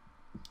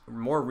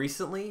more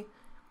recently,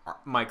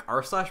 Mike,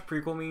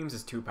 r/prequel memes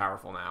is too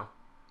powerful now.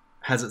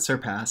 Has it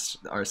surpassed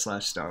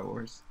r/Star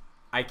Wars?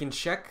 I can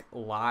check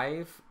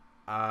live.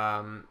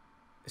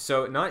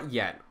 So not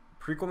yet.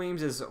 Prequel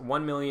memes is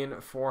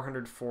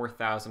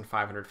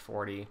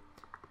 1,404,540.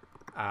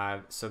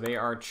 So they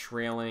are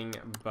trailing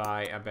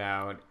by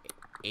about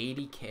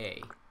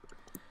 80K.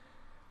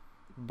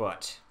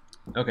 But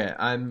okay,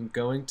 I'm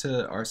going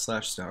to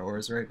r/Star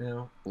Wars right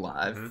now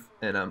live,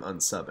 and I'm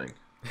unsubbing.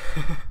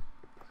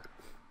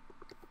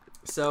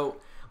 So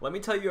let me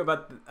tell you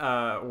about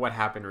what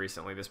happened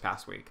recently this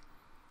past week.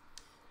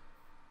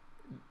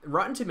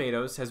 Rotten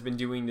Tomatoes has been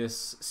doing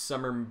this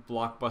summer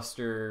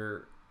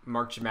blockbuster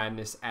March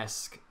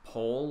Madness-esque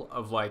poll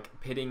of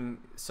like pitting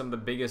some of the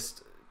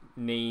biggest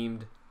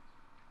named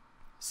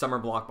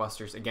summer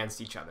blockbusters against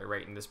each other,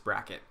 right, in this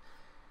bracket.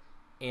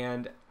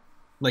 And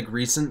like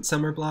recent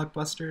summer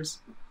blockbusters,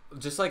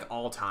 just like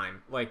all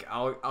time. Like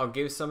I'll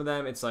give some of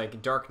them. It's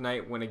like Dark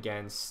Knight went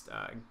against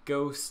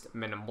Ghost,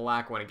 Men in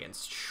Black went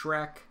against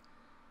Shrek.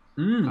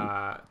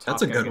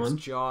 That's a good one.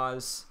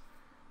 Jaws.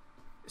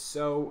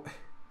 So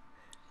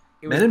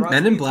it was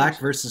Men in Black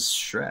versus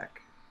Shrek.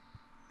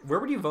 Where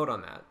would you vote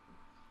on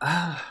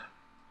that?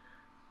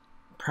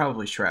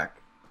 Probably Shrek.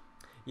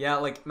 Yeah,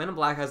 like Men in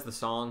Black has the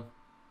song,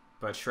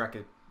 but Shrek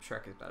is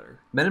better.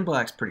 Men in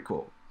Black's pretty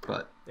cool,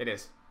 but it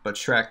is. But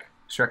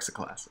Shrek's a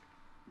classic.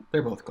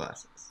 They're both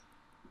classics.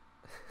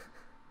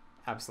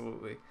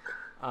 Absolutely.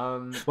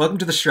 Welcome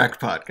to the Shrek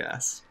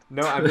podcast.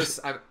 No,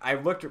 I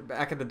looked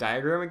back at the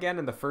diagram again,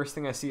 and the first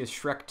thing I see is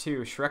Shrek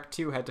 2. Shrek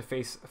 2 had to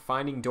face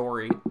Finding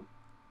Dory.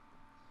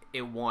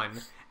 It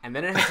won. And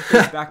then it had to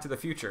face Back to the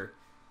Future.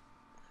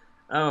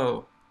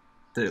 Oh.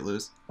 Did it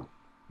lose?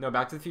 No,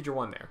 Back to the Future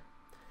won there.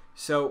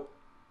 So,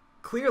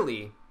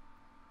 clearly,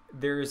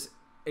 there's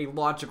a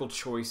logical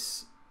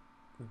choice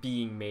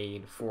being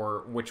made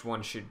for which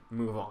one should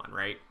move on,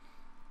 right?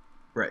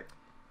 Right.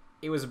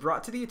 It was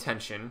brought to the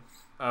attention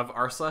of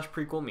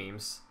r/prequel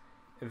memes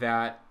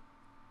that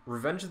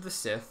Revenge of the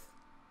Sith,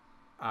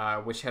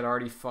 which had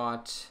already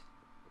fought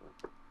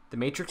The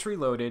Matrix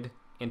Reloaded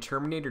and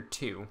Terminator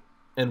 2.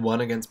 And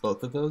won against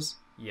both of those?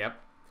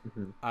 Yep.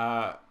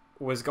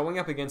 Was going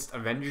up against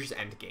Avengers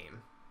Endgame.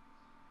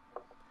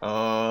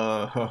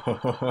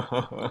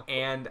 Oh.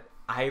 And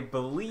I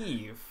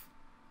believe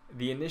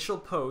the initial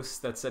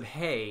post that said,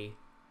 hey,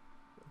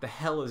 what the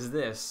hell is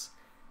this,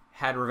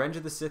 had Revenge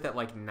of the Sith at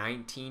like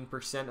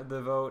 19% of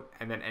the vote,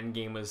 and then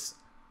Endgame was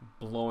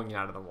blowing it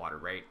out of the water,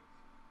 right?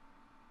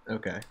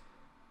 Okay.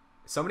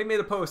 Somebody made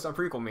a post on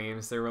prequel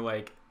memes. They were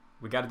like,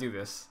 we got to do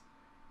this.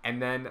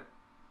 And then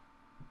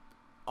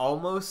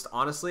almost,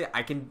 honestly,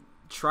 I can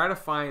try to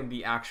find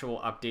the actual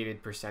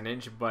updated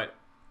percentage, but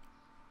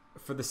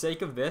for the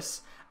sake of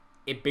this,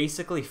 it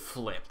basically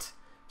flipped.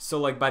 So,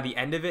 like, by the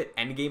end of it,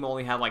 Endgame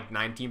only had, like,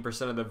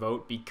 19% of the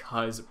vote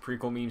because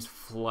prequel memes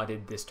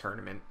flooded this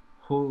tournament.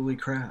 Holy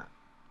crap.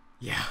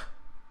 Yeah.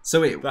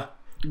 So, wait,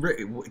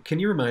 can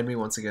you remind me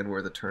once again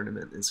where the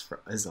tournament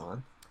is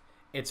on?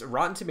 It's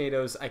Rotten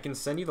Tomatoes. I can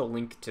send you the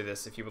link to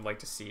this if you would like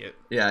to see it.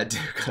 Yeah, I do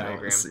kind of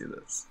want to see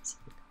this.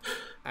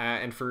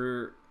 And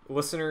for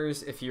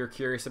listeners, if you're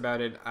curious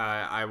about it,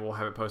 I will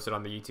have it posted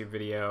on the YouTube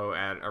video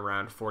at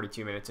around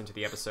 42 minutes into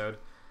the episode.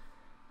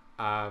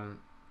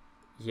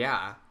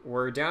 Yeah,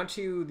 we're down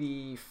to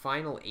the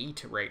final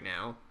 8 right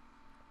now.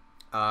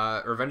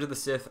 Revenge of the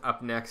Sith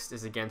up next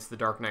is against The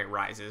Dark Knight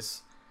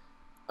Rises.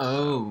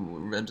 Oh,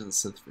 Revenge of the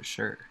Sith for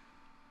sure.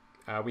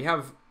 We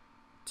have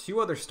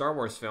 2 other Star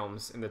Wars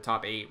films in the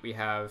top 8. We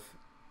have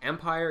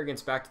Empire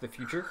against Back to the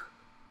Future.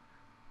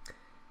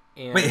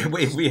 And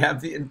wait, we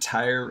have the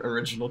entire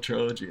original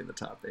trilogy in the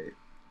top 8.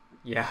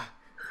 Yeah.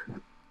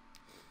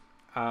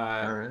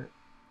 All right.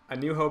 A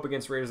New Hope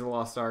against Raiders of the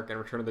Lost Ark, and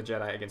Return of the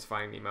Jedi against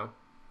Finding Nemo.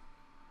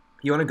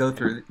 You want to go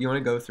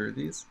through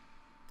these?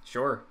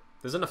 Sure.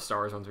 There's enough Star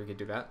Wars ones we could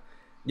do that.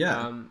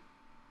 Yeah.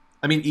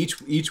 I mean,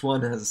 each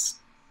one has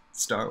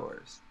Star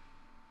Wars.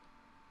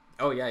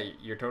 Oh yeah,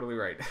 you're totally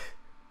right.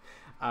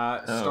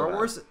 Star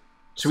Wars.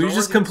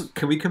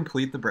 Can we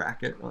complete the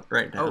bracket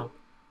right now? Oh,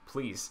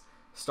 please.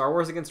 Star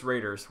Wars against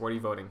Raiders. What are you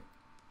voting?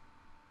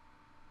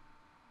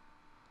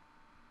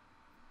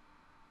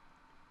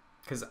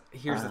 Because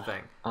here's the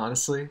thing.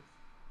 Honestly,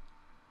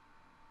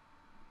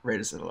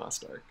 Raiders of the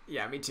Lost Ark.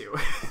 Yeah, me too.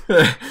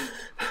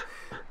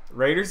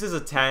 Raiders is a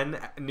 10.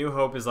 New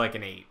Hope is like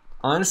an 8.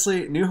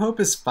 Honestly, New Hope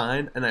is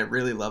fine, and I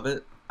really love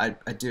it. I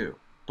do.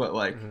 But,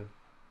 like,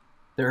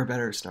 there are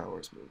better Star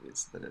Wars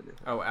movies than New Hope.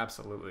 Oh,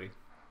 absolutely.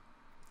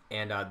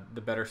 And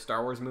the better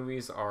Star Wars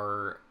movies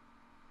are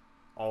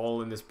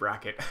all in this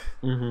bracket.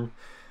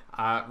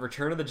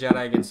 Return of the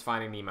Jedi against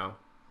Finding Nemo.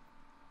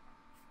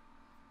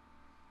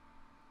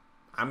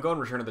 I'm going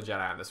Return of the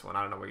Jedi on this one.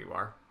 I don't know where you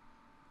are.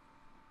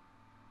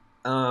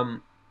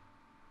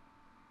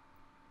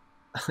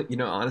 You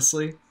know,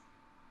 honestly,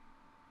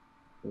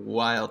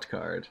 wild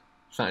card,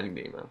 Finding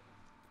Nemo.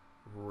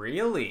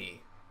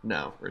 Really?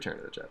 No, Return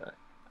of the Jedi.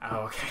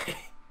 Oh, okay.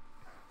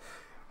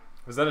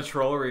 Was that a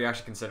troll, or were you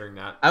actually considering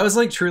that? I was,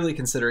 like, truly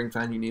considering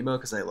Finding Nemo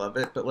because I love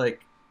it, but,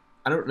 like,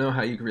 I don't know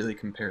how you could really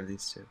compare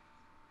these two.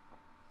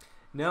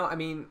 No, I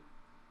mean,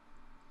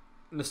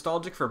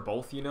 nostalgic for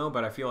both, you know,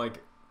 but I feel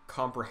like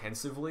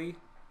comprehensively,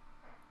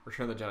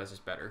 Return of the Jedi is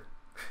just better.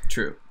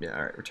 True. Yeah,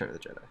 all right, Return of the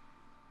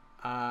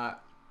Jedi.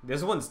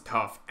 This one's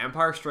tough.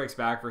 Empire Strikes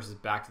Back versus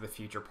Back to the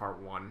Future Part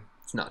 1.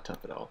 It's not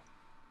tough at all.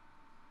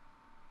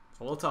 It's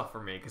a little tough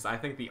for me because I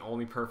think the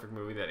only perfect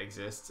movie that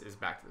exists is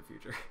Back to the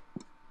Future.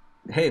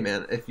 Hey,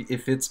 man,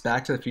 if it's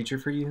Back to the Future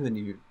for you,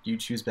 then you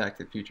choose Back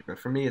to the Future. But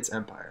for me, it's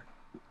Empire.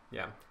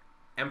 Yeah.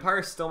 Empire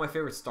is still my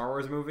favorite Star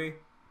Wars movie,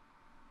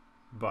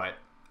 but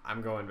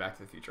I'm going Back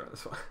to the Future on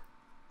this one.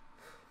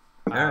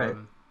 All right.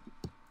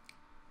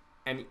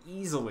 and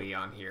easily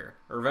on here.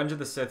 Revenge of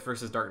the Sith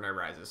versus Dark Knight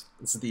Rises.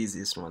 It's the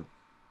easiest one.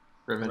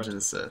 Revenge of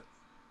the Sith.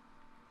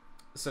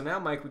 So now,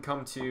 Mike, we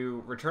come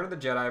to Return of the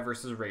Jedi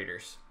versus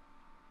Raiders.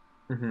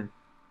 Mm-hmm.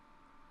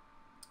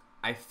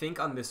 I think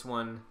on this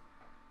one...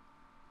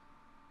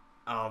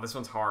 Oh, this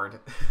one's hard,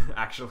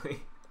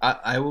 actually.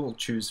 I will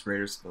choose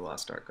Raiders of the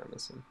Lost Ark on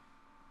this one.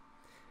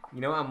 You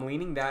know, I'm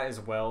leaning that as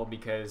well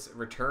because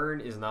Return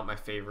is not my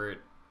favorite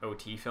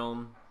OT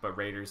film, but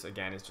Raiders,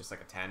 again, is just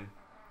like a 10.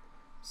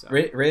 So.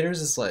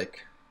 Raiders is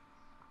like...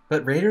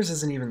 But Raiders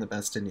isn't even the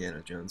best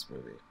Indiana Jones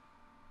movie.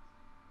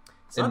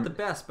 It's not the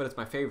best, but it's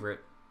my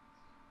favorite.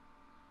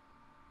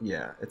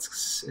 Yeah,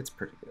 it's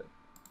pretty good.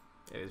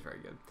 It is very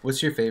good.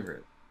 What's your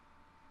favorite?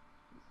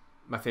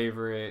 My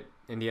favorite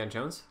Indiana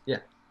Jones? Yeah.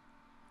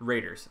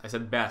 Raiders. I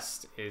said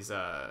best is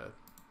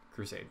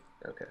Crusade.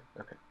 Okay.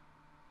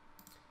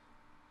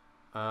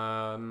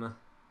 I'm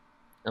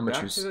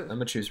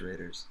gonna choose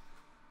Raiders.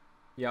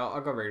 Yeah,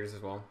 I'll go Raiders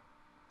as well.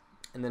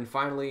 And then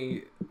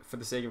finally, for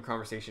the sake of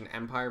conversation,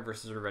 Empire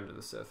versus Revenge of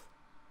the Sith.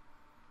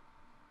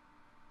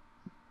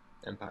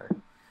 Empire.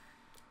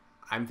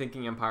 I'm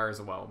thinking Empire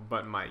as well,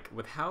 but Mike,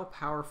 with how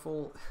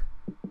powerful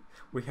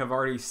we have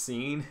already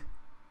seen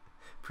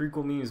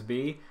prequel memes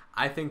be,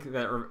 I think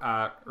that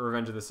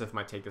Revenge of the Sith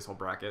might take this whole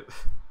bracket.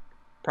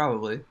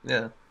 Probably,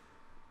 yeah.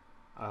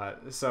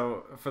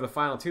 So for the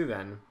final two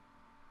then,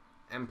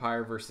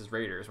 Empire versus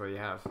Raiders, what do you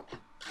have?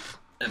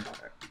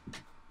 Empire.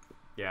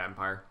 Yeah,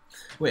 Empire.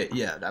 Wait,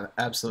 yeah,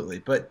 absolutely.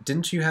 But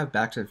didn't you have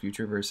Back to the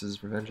Future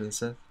versus Revenge of the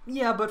Sith?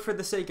 Yeah, but for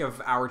the sake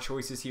of our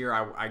choices here,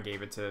 I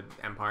gave it to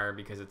Empire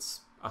because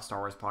it's a Star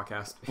Wars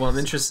podcast. Well, I'm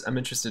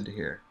interested to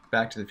hear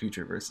Back to the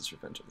Future versus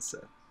Revenge of the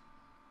Sith.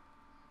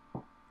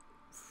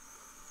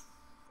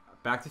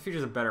 Back to the Future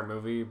is a better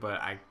movie,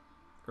 but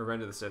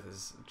Revenge of the Sith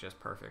is just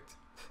perfect.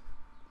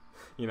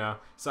 You know?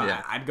 So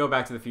yeah. I'd go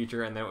Back to the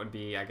Future, and then it would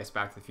be, I guess,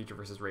 Back to the Future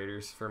versus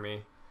Raiders for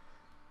me.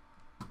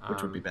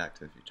 Which would be Back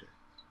to the Future.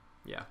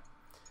 Yeah.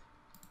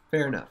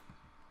 Fair enough.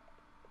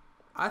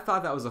 I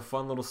thought that was a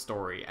fun little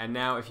story. And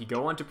now if you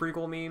go onto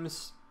prequel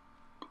memes,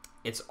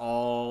 it's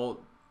all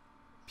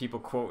people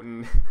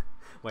quoting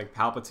like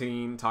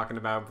Palpatine talking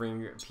about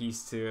bringing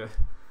peace to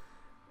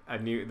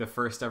the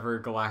first ever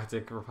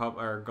galactic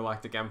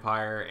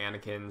empire,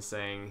 Anakin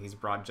saying he's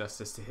brought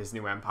justice to his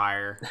new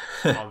empire,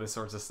 all this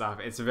sorts of stuff.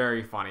 It's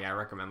very funny. I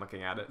recommend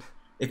looking at it.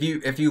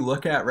 If you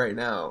look at right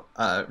now,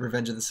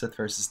 Revenge of the Sith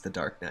versus The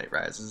Dark Knight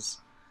Rises,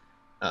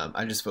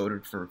 I just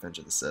voted for Revenge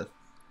of the Sith,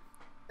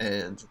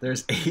 and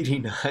there's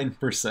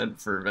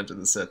 89% for Revenge of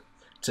the Sith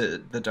to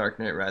The Dark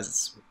Knight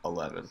Rises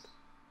 11.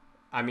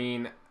 I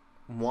mean,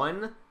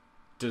 one,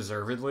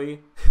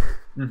 deservedly,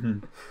 mm-hmm.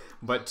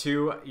 But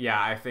two, yeah,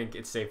 I think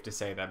it's safe to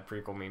say that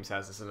prequel memes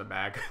has this in the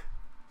bag.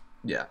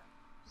 Yeah.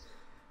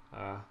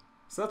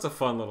 So that's a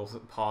fun little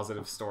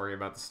positive story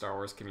about the Star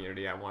Wars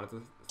community I wanted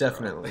to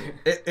definitely.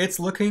 It's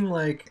looking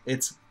like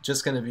it's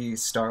just going to be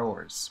Star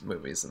Wars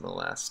movies in the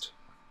last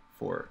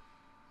 4.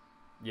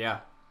 Yeah,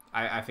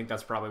 I think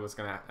that's probably what's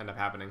going to end up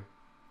happening.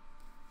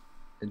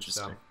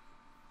 Interesting. So,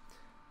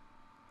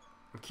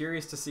 I'm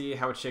curious to see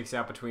how it shakes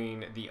out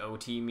between the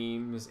OT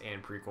memes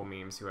and prequel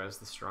memes, who has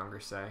the stronger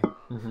say.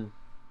 Mm-hmm.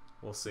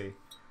 We'll see.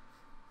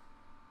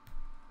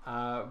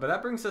 But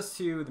that brings us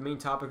to the main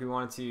topic we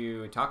wanted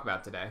to talk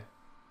about today.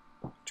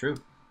 True.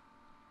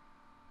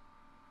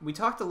 We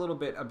talked a little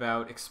bit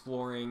about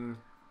exploring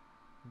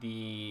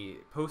the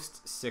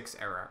post-6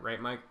 era,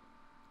 right, Mike?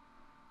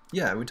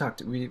 Yeah, we've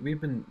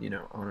been,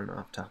 on and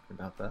off talking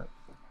about that.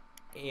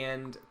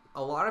 And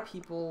a lot of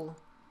people,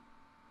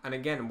 and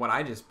again, what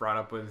I just brought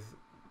up with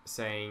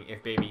saying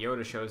if Baby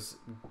Yoda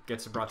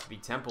gets brought to the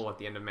temple at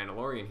the end of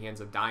Mandalorian, he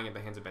ends up dying at the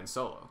hands of Ben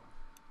Solo.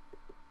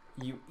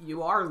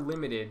 You are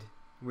limited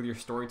with your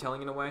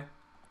storytelling in a way.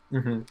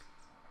 Mm-hmm.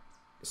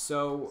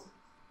 So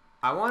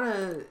I want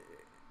to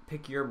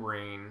pick your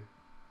brain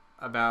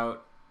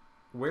about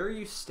where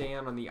you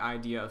stand on the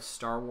idea of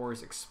Star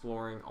Wars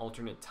exploring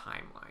alternate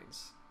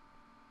timelines.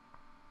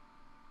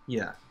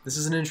 Yeah, this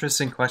is an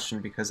interesting question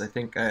because I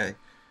think I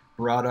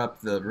brought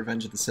up the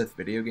Revenge of the Sith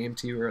video game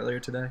to you earlier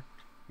today.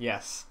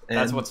 Yes,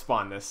 that's what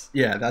spawned this.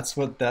 Yeah,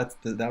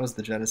 that was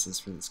the genesis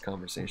for this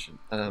conversation.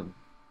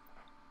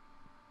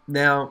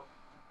 Now,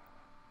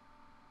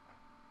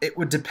 it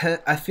would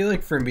depend. I feel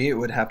like for me, it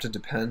would have to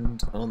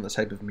depend on the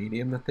type of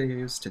medium that they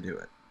use to do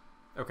it.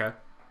 Okay.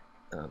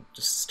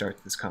 Just to start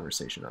this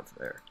conversation off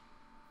there.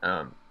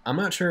 I'm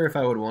not sure if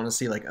I would want to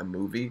see like a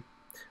movie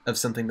of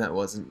something that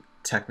wasn't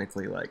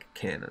technically like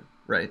canon,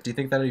 right? Do you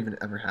think that would even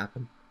ever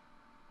happen?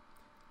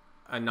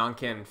 A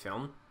non-canon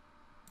film?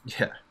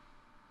 Yeah.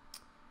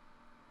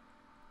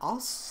 I'll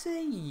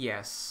say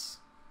yes.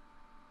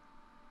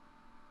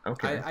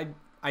 Okay.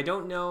 I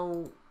don't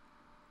know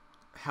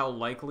how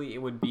likely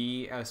it would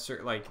be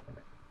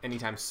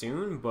anytime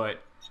soon,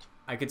 but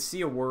I could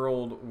see a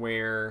world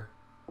where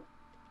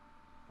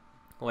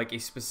like a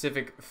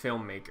specific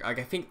filmmaker, like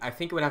I think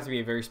it would have to be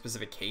a very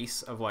specific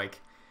case of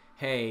like,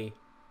 hey,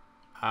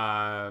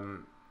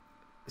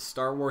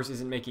 Star Wars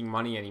isn't making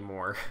money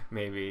anymore,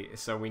 maybe.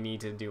 So we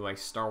need to do like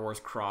Star Wars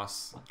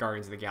cross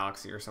Guardians of the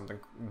Galaxy or something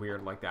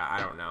weird like that. I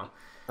don't know.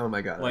 Oh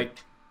my god. Like,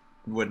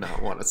 I would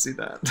not want to see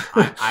that.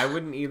 I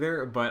wouldn't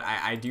either, but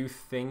I do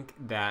think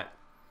that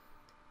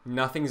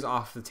nothing's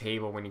off the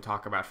table when you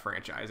talk about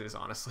franchises,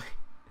 honestly.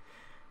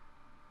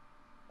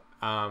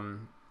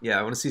 Yeah,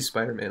 I want to see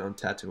Spider-Man on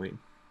Tatooine.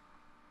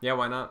 Yeah,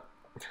 why not?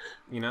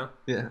 You know?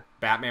 Yeah.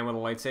 Batman with a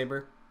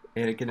lightsaber.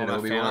 Anakin and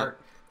Obi-Wan.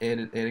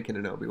 Anakin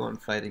and Obi-Wan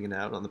fighting it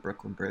out on the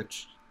Brooklyn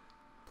Bridge.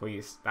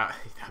 Please,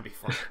 that'd be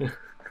fun.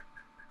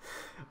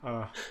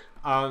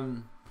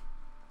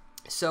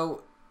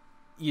 So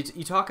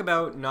you talk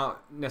about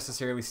not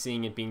necessarily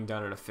seeing it being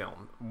done in a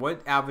film.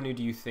 What avenue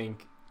do you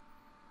think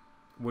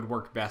would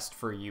work best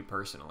for you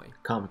personally?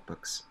 Comic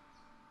books.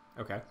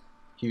 Okay.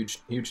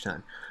 Huge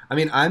time. I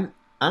mean,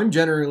 I'm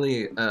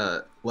generally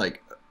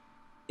like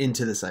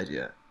into this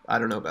idea. I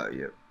don't know about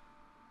you.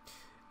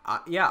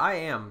 Yeah, I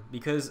am,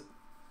 because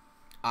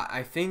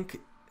I think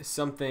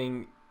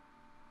something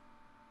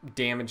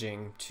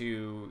damaging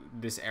to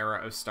this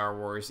era of Star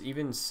Wars,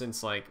 even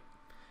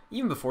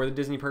before the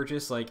Disney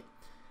purchase, like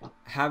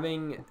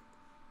having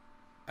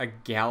a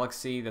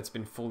galaxy that's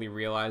been fully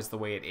realized the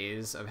way it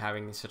is, of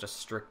having such a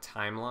strict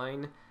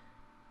timeline.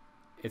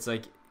 It's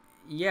like,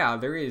 yeah,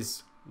 there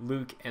is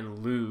Luke and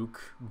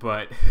Luke,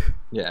 but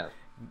yeah,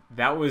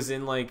 that was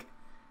in like,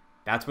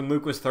 that's when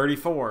Luke was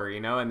 34,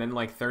 you know, and then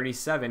like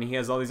 37 he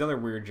has all these other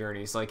weird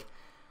journeys. Like,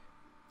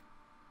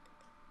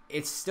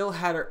 it still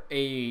had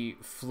a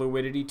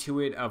fluidity to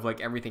it of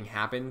like everything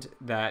happened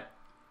that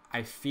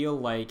I feel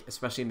like,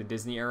 especially in the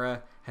Disney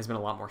era, has been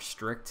a lot more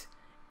strict.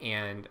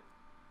 And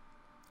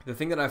the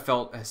thing that I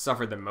felt has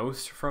suffered the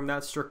most from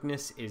that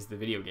strictness is the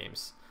video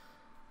games,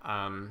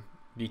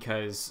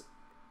 because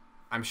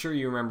I'm sure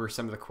you remember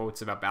some of the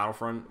quotes about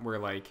Battlefront where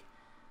like,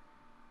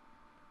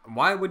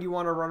 why would you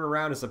want to run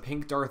around as a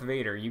pink Darth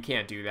Vader? You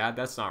can't do that.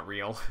 That's not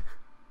real.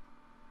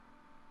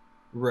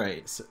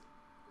 Right. So,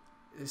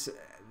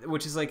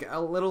 which is like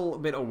a little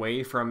bit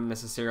away from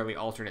necessarily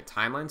alternate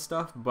timeline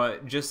stuff,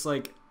 but just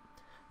like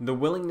the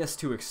willingness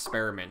to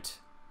experiment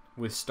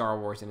with Star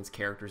Wars and its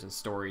characters and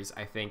stories.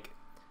 I think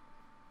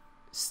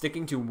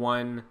sticking to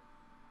one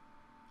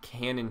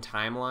canon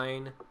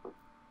timeline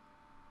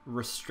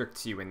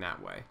restricts you in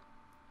that way.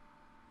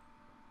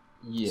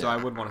 Yeah. So I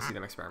would want to see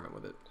them experiment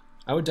with it.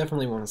 I would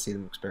definitely want to see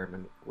them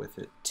experiment with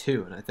it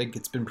too, and I think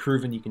it's been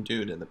proven you can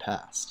do it in the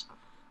past.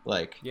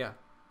 Like, yeah,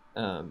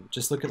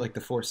 just look at like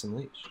The Force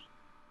Unleashed.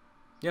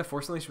 Yeah,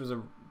 Force Unleashed was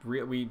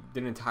we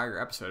did an entire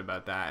episode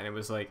about that, and it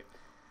was like,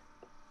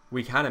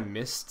 we kind of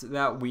missed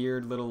that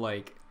weird little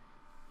like,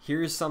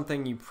 here's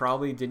something you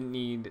probably didn't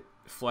need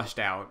fleshed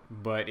out,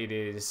 but it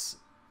is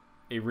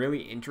a really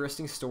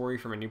interesting story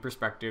from a new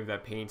perspective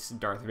that paints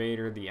Darth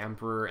Vader, the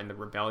Emperor, and the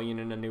Rebellion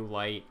in a new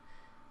light,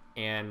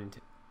 and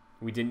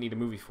we didn't need a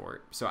movie for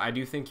it. So I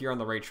do think you're on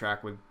the right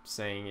track with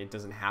saying it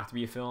doesn't have to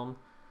be a film.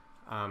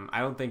 I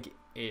don't think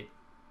it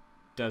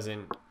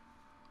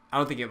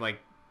like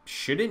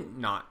shouldn't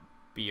not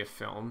be a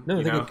film.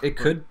 No, I think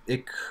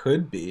it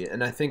could be,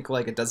 and I think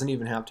like it doesn't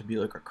even have to be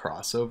like a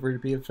crossover to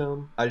be a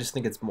film. I just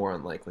think it's more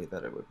unlikely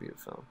that it would be a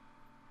film.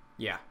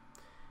 Yeah.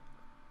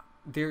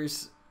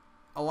 There's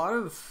a lot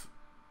of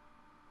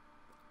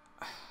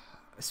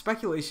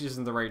speculation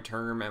isn't the right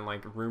term, and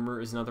like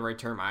rumor is not the right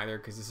term either,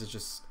 because this is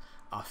just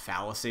a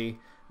fallacy.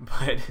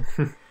 But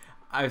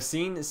I've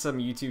seen some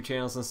YouTube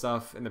channels and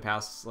stuff in the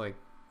past like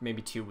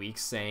maybe 2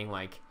 weeks saying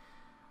like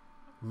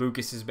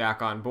Lucas is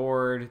back on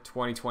board.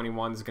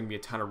 2021 is going to be a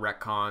ton of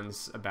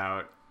retcons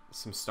about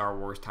some Star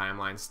Wars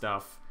timeline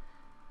stuff.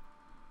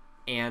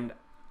 And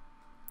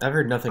I've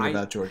heard nothing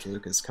about George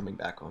Lucas coming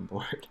back on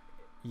board.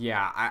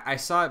 Yeah, I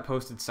saw it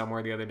posted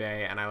somewhere the other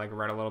day, and I like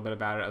read a little bit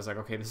about it. I was like,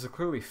 okay, this is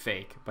clearly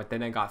fake. But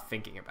then I got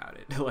thinking about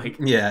it. Like,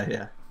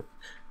 yeah.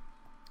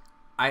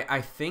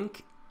 I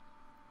think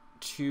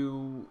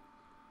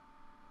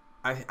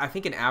I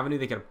think an avenue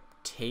they could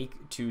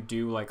take to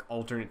do like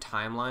alternate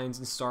timelines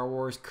in Star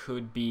Wars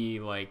could be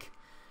like,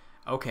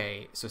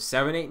 okay, so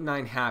 7, 8, and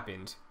 9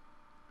 happened,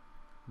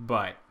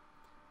 but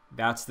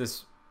that's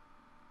this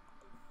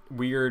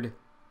weird,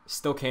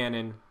 still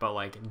canon, but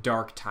like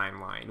dark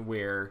timeline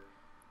where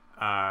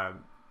I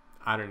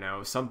don't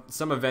know,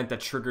 some event that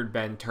triggered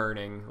Ben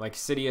turning, like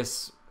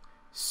Sidious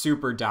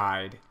super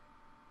died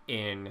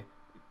in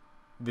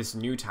this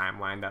new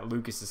timeline that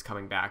Lucas is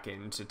coming back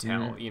in to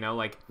tell, you know,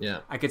 like, yeah,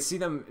 I could see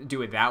them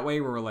do it that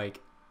way where we're like,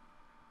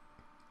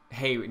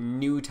 hey,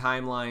 new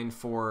timeline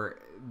for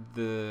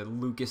the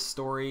Lucas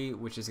story,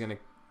 which is going to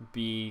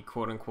be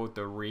quote unquote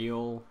the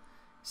real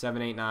 7,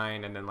 8,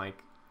 9, and then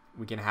like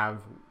we can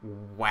have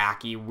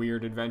wacky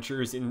weird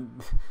adventures in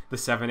the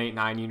 7, 8,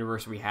 9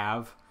 universe we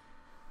have.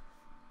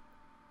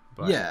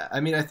 But yeah,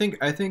 I mean, I think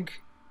I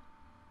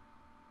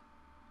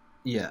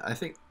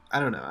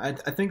don't know. I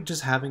think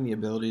just having the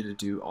ability to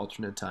do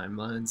alternate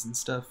timelines and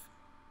stuff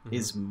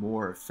is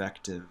more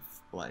effective,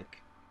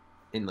 like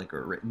in like a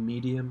written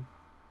medium.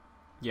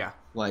 Yeah.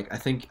 Like I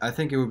think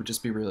it would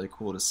just be really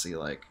cool to see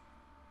like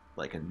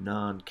a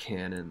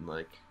non-canon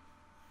like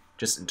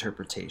just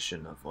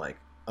interpretation of like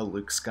a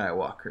Luke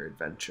Skywalker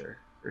adventure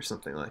or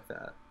something like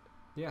that.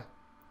 Yeah.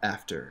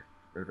 After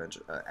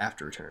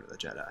after Return of the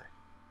Jedi,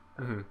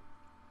 Mm-hmm.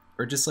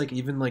 or just like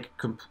even like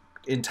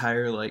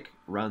entire like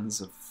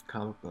runs of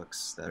comic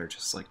books that are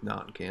just like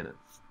non-canon.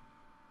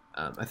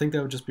 I think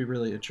that would just be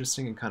really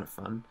interesting and kind of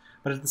fun.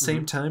 But at the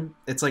same time,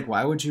 it's like,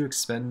 why would you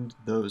expend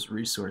those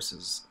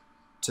resources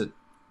to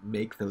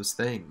make those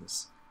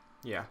things?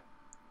 Yeah.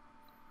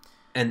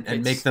 And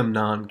make them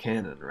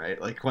non-canon, right?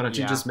 Like, why don't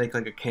you just make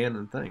like a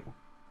canon thing?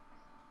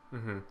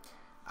 Mm-hmm.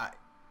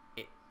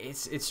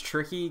 It's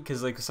tricky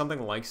because like something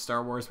like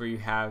Star Wars, where you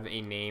have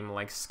a name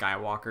like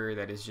Skywalker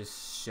that is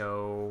just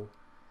so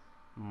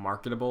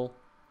marketable,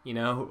 you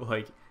know,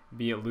 like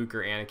be it Luke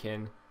or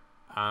Anakin,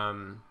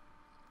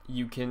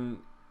 you can.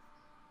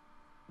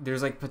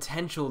 There's like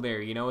potential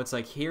there, you know. It's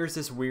like, here's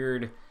this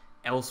weird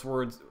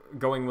Elseworlds,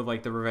 going with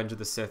like the Revenge of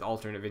the Sith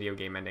alternate video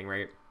game ending,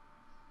 right?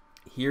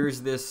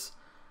 Here's this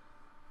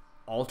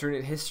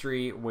alternate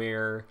history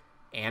where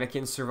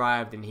Anakin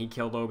survived and he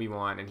killed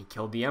Obi-Wan and he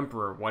killed the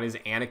Emperor. What does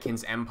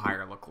Anakin's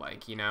empire look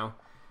like, you know?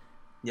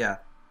 Yeah.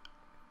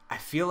 I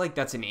feel like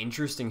that's an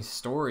interesting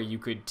story you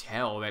could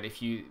tell, that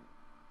if you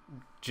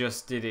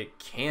just did it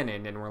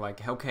canon and we're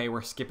like, okay,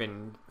 we're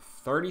skipping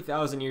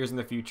 30,000 years in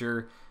the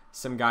future,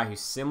 some guy who's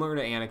similar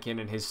to Anakin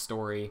in his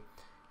story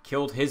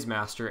killed his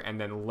master and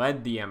then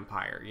led the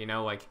empire, you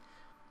know? Like,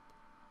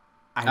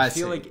 I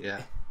feel like,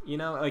 you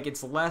know, like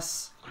it's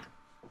less...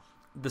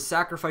 The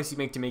sacrifice you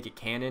make to make it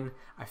canon,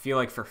 I feel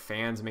like for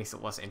fans makes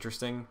it less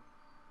interesting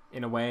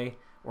in a way,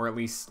 or at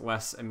least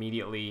less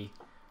immediately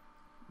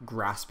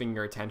grasping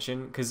your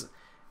attention. Because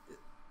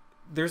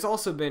there's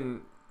also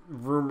been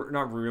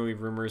not really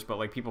rumors, but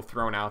like people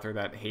throwing out there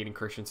that Hayden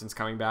Christensen's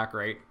coming back,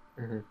 right?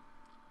 Mm-hmm.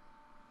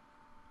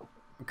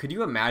 Could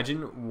you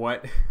imagine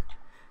what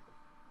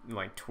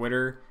like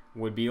Twitter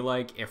would be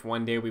like if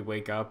one day we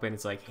wake up and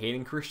it's like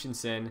Hayden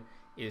Christensen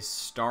is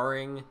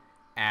starring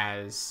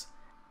as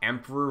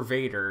Emperor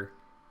Vader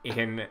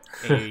in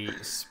a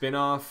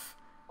spin-off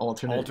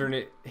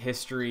alternate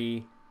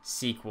history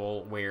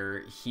sequel where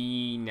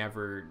he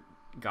never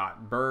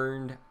got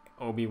burned,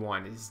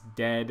 Obi-Wan is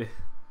dead.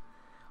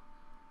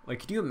 Like,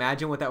 could you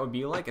imagine what that would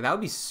be like? That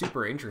would be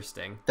super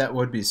interesting. That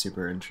would be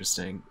super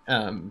interesting.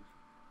 I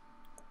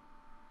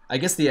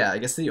guess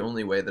the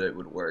only way that it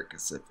would work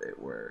is if it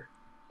were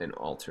an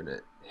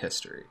alternate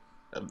history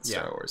of the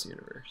Star Wars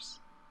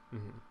universe.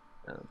 Mm-hmm.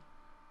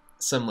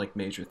 Some like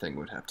major thing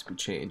would have to be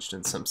changed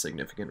in some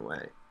significant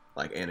way,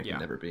 like Anakin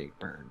never being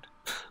burned.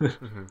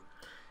 Mm-hmm.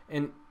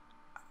 And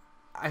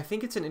I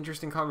think it's an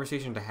interesting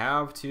conversation to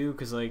have too,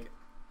 because like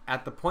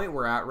at the point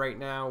we're at right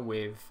now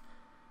with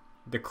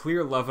the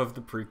clear love of the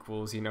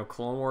prequels, you know,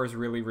 Clone Wars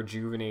really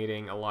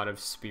rejuvenating a lot of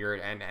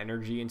spirit and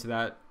energy into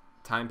that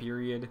time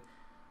period.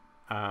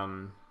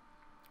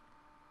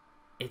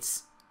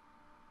 It's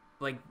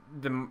like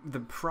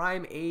the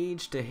prime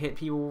age to hit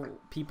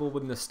people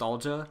with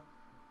nostalgia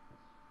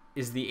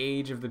is the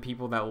age of the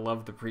people that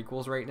love the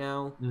prequels right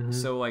now. Mm-hmm.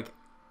 So like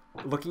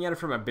looking at it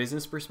from a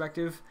business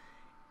perspective,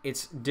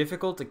 it's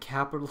difficult to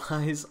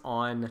capitalize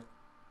on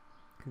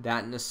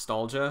that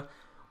nostalgia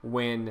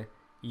when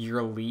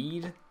your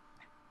lead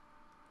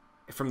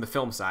from the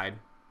film side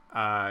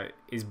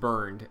is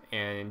burned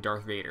and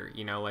Darth Vader,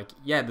 you know, like,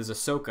 yeah, there's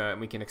Ahsoka and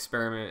we can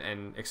experiment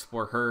and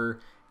explore her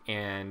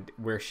and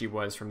where she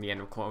was from the end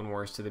of Clone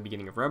Wars to the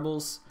beginning of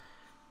Rebels.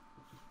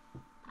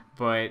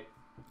 But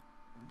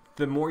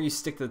the more you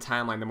stick to the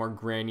timeline, the more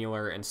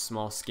granular and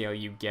small scale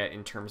you get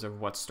in terms of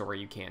what story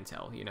you can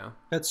tell, you know?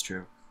 That's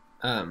true.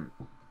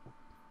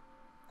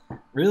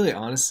 Really,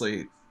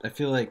 honestly, I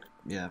feel like,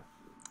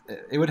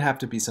 it would have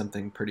to be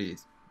something pretty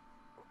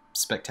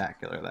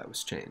spectacular that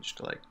was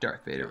changed. Like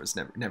Darth Vader was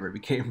never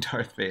became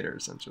Darth Vader,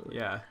 essentially.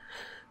 Yeah.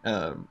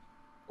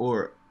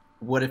 Or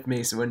what if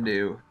Mace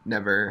Windu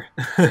never...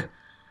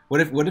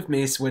 what if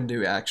Mace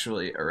Windu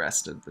actually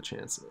arrested the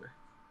Chancellor?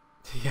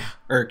 Yeah.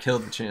 Or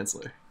killed the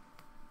Chancellor?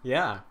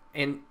 Yeah,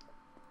 and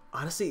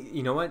honestly,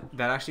 you know what?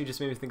 That actually just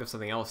made me think of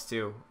something else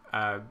too,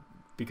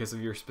 because of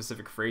your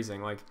specific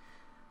phrasing. Like,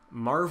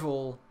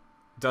 Marvel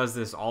does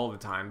this all the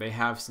time. They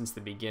have since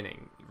the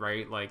beginning,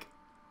 right? Like,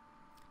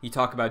 you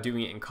talk about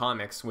doing it in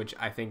comics, which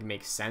I think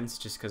makes sense,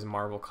 just because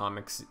Marvel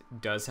Comics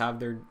does have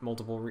their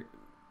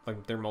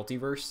their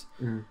multiverse.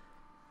 Mm-hmm.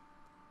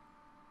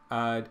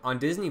 On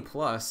Disney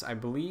Plus, I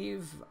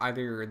believe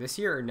either this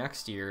year or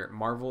next year,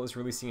 Marvel is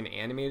releasing an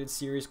animated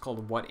series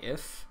called What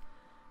If.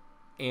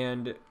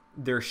 And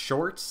they're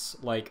shorts,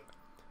 like,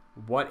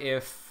 what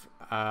if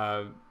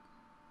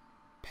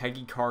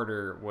Peggy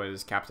Carter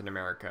was Captain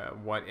America?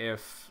 What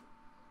if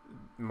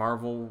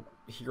Marvel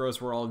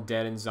heroes were all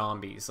dead and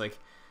zombies? Like,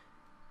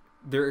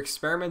 they're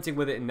experimenting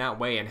with it in that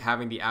way and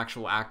having the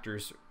actual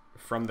actors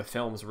from the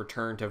films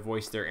return to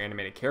voice their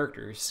animated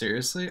characters.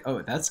 Seriously?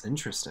 Oh, that's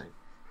interesting.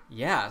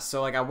 Yeah,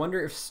 so, like, I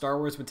wonder if Star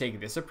Wars would take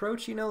this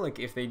approach, you know? Like,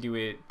 if they do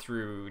it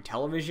through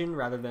television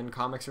rather than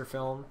comics or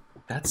film.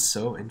 That's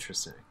so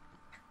interesting.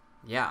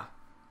 Yeah.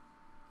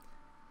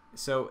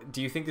 So,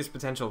 do you think there's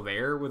potential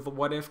there with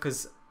What If?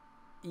 Because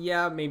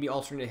yeah, maybe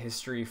alternate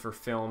history for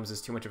films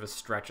is too much of a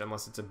stretch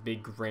unless it's a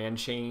big grand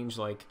change,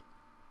 like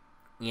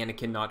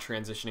Anakin not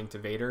transitioning to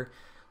Vader.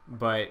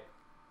 But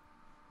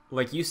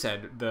like you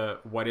said, the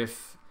what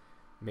if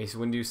Mace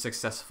Windu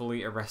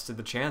successfully arrested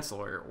the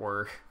Chancellor,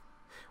 or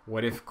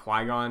what if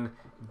Qui-Gon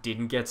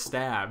didn't get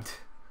stabbed?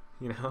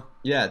 You know?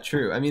 Yeah,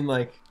 true. I mean,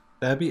 like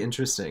that'd be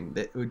interesting.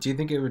 Do you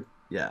think it would?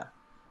 Yeah.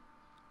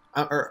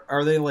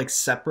 Are they like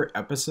separate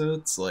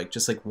episodes? Like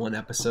just like one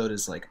episode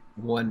is like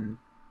one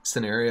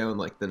scenario, and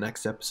like the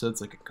next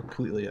episode's like a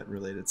completely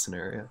unrelated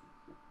scenario.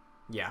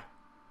 Yeah.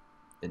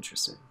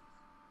 Interesting.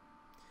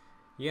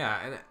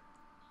 Yeah, and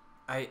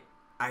I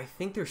I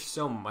think there's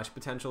so much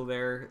potential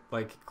there.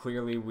 Like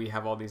clearly we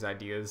have all these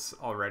ideas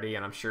already,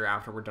 and I'm sure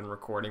after we're done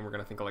recording, we're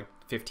gonna think of like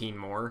 15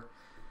 more.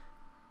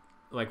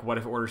 Like, what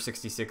if Order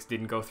 66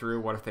 didn't go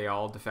through? What if they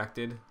all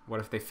defected? What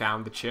if they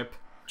found the chip?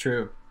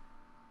 True.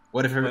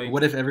 What if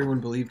everyone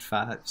believed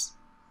fives?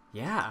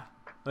 Yeah.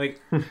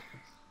 Like,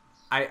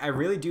 I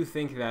really do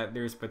think that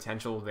there's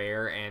potential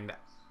there, and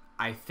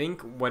I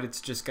think what it's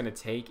just going to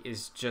take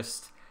is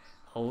just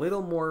a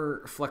little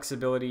more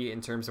flexibility in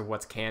terms of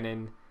what's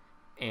canon,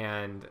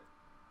 and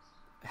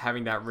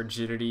having that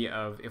rigidity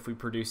of if we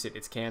produce it,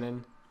 it's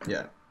canon.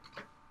 Yeah.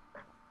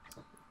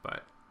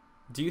 But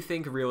do you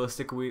think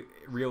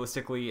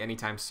realistically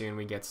anytime soon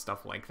we get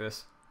stuff like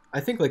this? I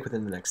think like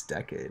within the next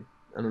decade.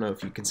 I don't know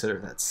if you consider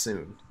that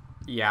soon.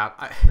 Yeah,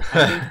 I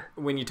think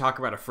when you talk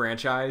about a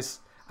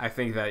franchise, I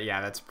think that,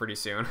 yeah, that's pretty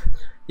soon.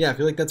 Yeah, I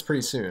feel like that's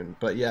pretty soon.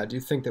 But yeah, I do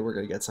think that we're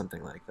going to get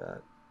something like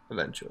that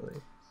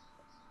eventually.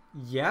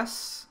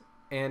 Yes,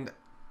 and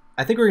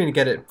I think we're going to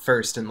get it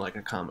first in like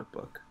a comic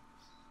book.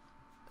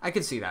 I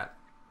could see that.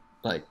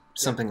 Like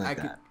something like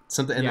that.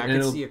 Something. Yeah, I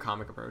could see a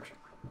comic approach.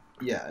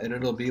 Yeah, and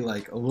it'll be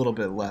like a little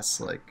bit less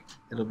like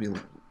it'll be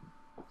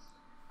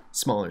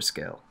smaller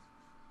scale.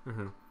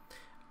 Mm-hmm.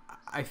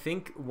 I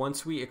think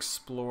once we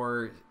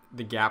explore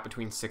the gap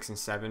between 6 and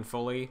 7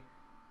 fully,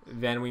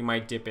 then we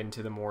might dip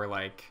into the more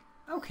like,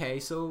 okay,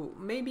 so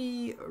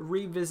maybe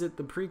revisit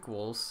the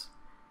prequels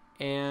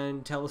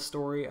and tell a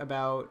story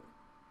about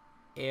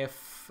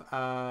if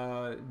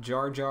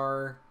Jar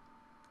Jar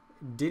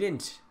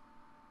didn't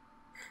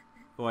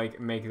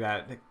like make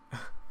that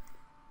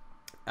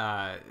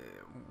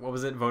what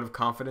was it, vote of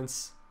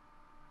confidence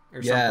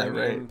or something,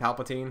 right, in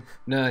Palpatine.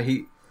 No,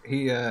 he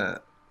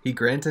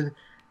granted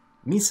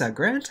Misa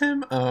grant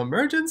him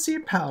emergency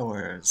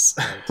powers.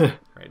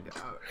 Right.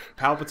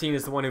 Palpatine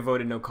is the one who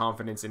voted no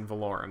confidence in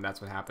Valorum.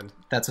 That's what happened.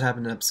 That's what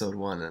happened in episode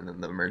 1, and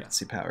then the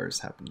emergency powers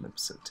happened in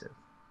episode 2.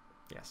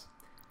 Yes.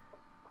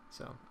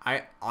 So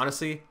I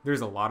honestly,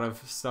 there's a lot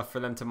of stuff for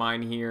them to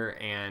mine here,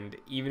 and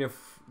even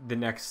if the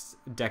next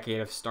decade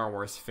of Star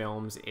Wars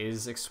films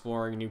is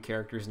exploring new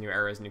characters, new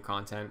eras, new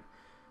content,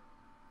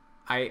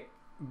 I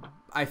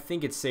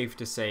think it's safe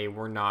to say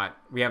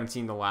we haven't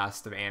seen the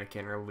last of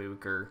Anakin or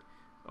Luke or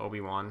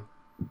Obi-Wan.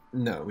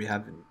 No, we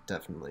haven't.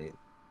 Definitely,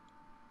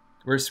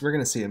 we're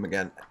gonna see him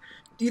again.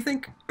 Do you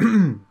think?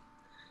 Do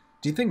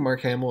you think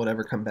Mark Hamill would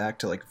ever come back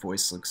to like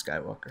voice Luke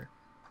Skywalker?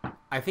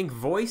 I think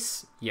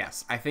voice,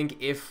 yes. I think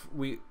if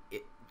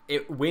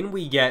when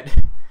we get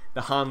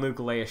the Han Luke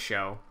Leia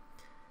show,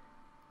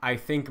 I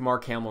think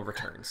Mark Hamill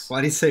returns. Why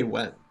do you say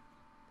when?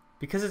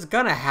 Because it's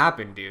gonna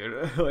happen,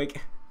 dude.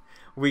 Like,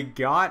 we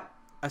got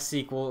a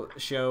sequel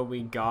show,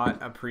 we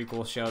got a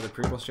prequel show. The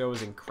prequel show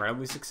was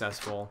incredibly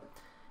successful,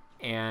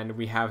 and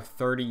we have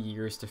 30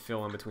 years to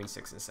fill in between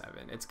 6 and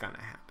 7. It's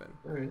gonna happen.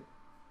 All right.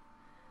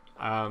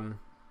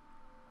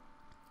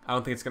 I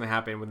don't think it's gonna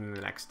happen within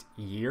the next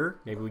year.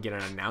 Maybe we get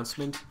an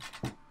announcement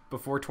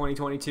before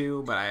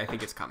 2022, but I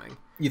think it's coming.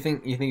 You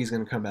think he's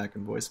gonna come back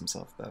and voice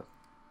himself though?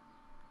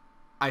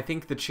 I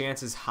think the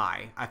chance is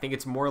high. I think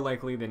it's more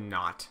likely than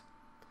not.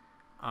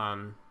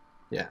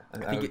 Yeah,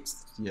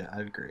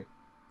 I'd agree.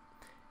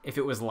 If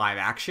it was live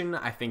action,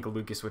 I think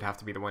Lucas would have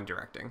to be the one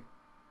directing.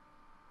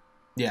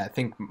 Yeah, I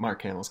think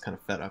Mark Hamill's kind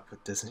of fed up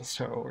with Disney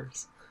Star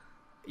Wars.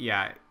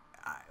 Yeah,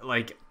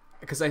 like,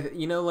 because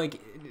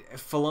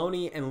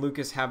Filoni and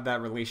Lucas have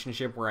that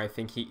relationship where I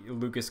think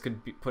Lucas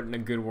could put in a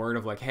good word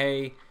of like,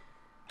 hey,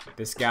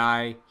 this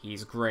guy,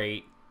 he's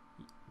great.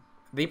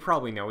 They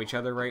probably know each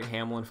other, right?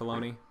 Hamill and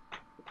Filoni.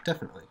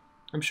 Definitely,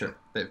 I'm sure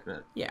they've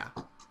met. Yeah.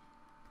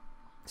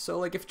 So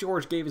like, if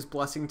George gave his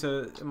blessing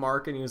to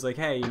Mark and he was like,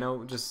 hey,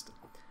 just,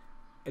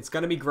 it's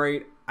gonna be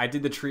great. I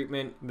did the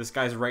treatment. This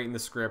guy's writing the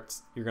script.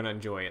 You're gonna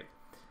enjoy it.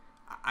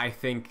 I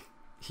think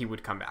he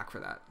would come back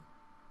for that.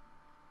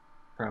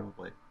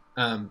 Probably.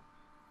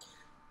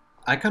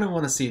 I kind of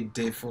want to see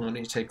Dave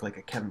Filoni take like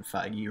a Kevin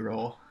Feige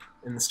role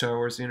in the Star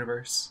Wars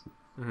universe.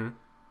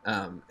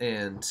 Mm-hmm.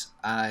 And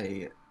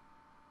I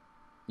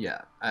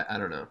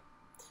don't know.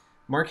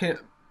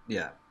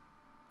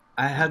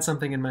 I had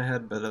something in my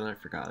head, but then I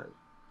forgot it.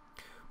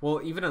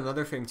 Well, even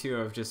another thing too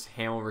of just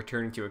Hamill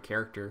returning to a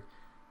character.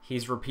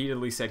 He's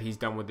repeatedly said he's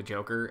done with the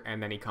Joker,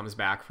 and then he comes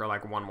back for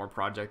like one more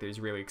project that he's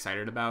really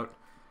excited about.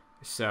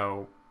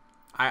 So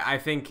I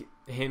think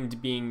him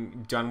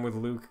being done with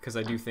Luke, because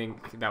I do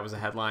think that was a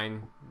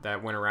headline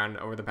that went around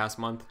over the past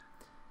month.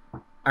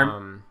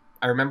 Are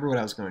I remember what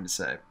I was going to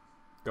say.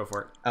 Go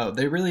for it. Oh,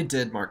 they really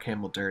did Mark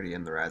Hamill dirty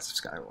in The Rise of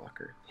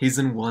Skywalker. He's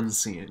in one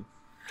scene.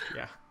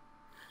 Yeah.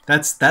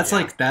 That's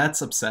like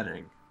that's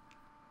upsetting.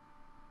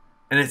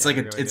 And it's like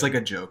it's like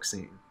a joke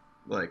scene.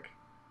 Like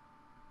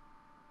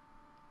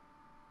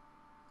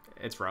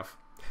it's rough.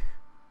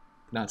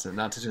 Not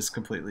to just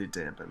completely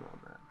dampen on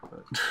that,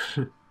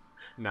 but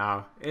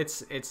no,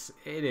 it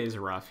is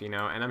rough, and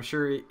I'm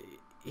sure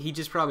he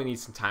just probably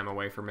needs some time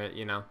away from it,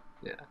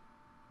 Yeah.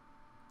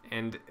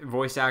 And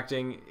voice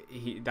acting,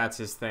 that's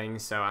his thing,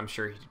 so I'm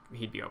sure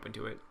he'd be open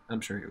to it.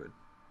 I'm sure he would.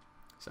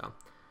 So,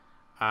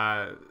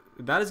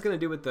 that is going to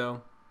do it,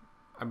 though.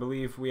 I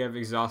believe we have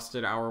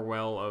exhausted our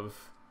well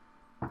of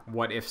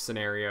what if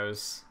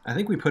scenarios. I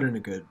think we put in a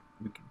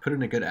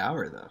good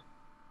hour, though.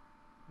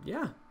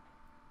 Yeah,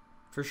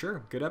 for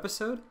sure. Good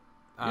episode.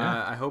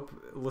 Yeah. I hope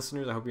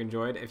you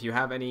enjoyed. If you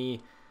have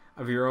any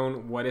of your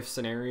own what if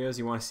scenarios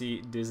you want to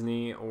see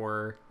Disney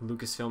or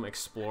Lucasfilm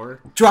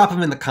explore, drop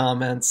them in the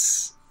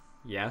comments.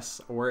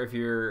 Yes, or if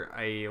you're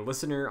a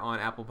listener on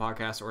Apple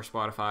Podcasts or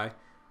Spotify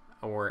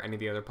or any of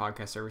the other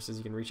podcast services,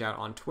 you can reach out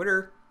on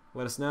Twitter.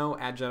 Let us know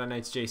at Jedi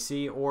Knights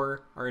JC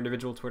or our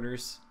individual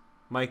Twitters.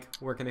 Mike,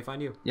 where can they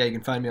find you? Yeah, you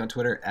can find me on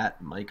Twitter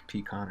at Mike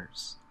P.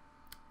 Connors.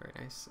 Very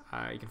nice.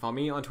 You can follow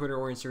me on Twitter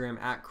or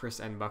Instagram at Chris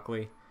N.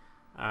 Buckley.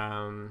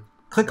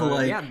 Click a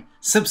like,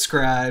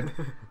 subscribe,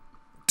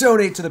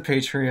 donate to the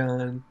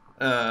Patreon.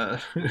 Yeah.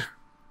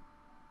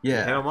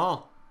 Hit them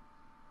all.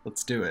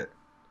 Let's do it.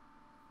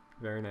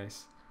 Very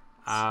nice.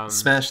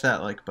 Smash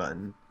that like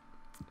button.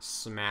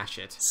 Smash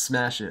it.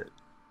 Smash it.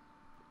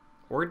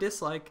 Or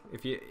dislike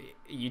if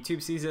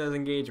YouTube sees it as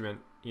engagement,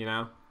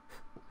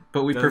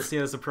 But we doesn't see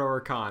it as a pro or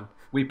con.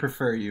 We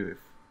prefer if you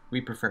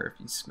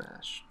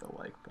smash the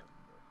like button.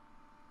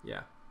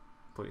 Yeah,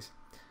 please.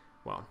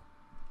 Well,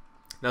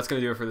 that's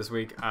gonna do it for this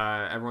week.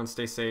 Everyone,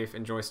 stay safe.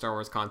 Enjoy Star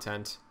Wars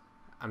content.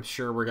 I'm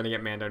sure we're gonna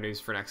get Mando news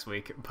for next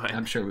week, but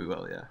I'm sure we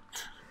will.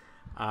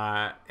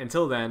 Yeah.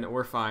 Until then,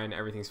 we're fine.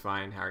 Everything's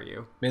fine. How are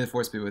you? May the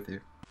Force be with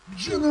you.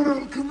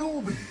 General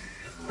Kenobi.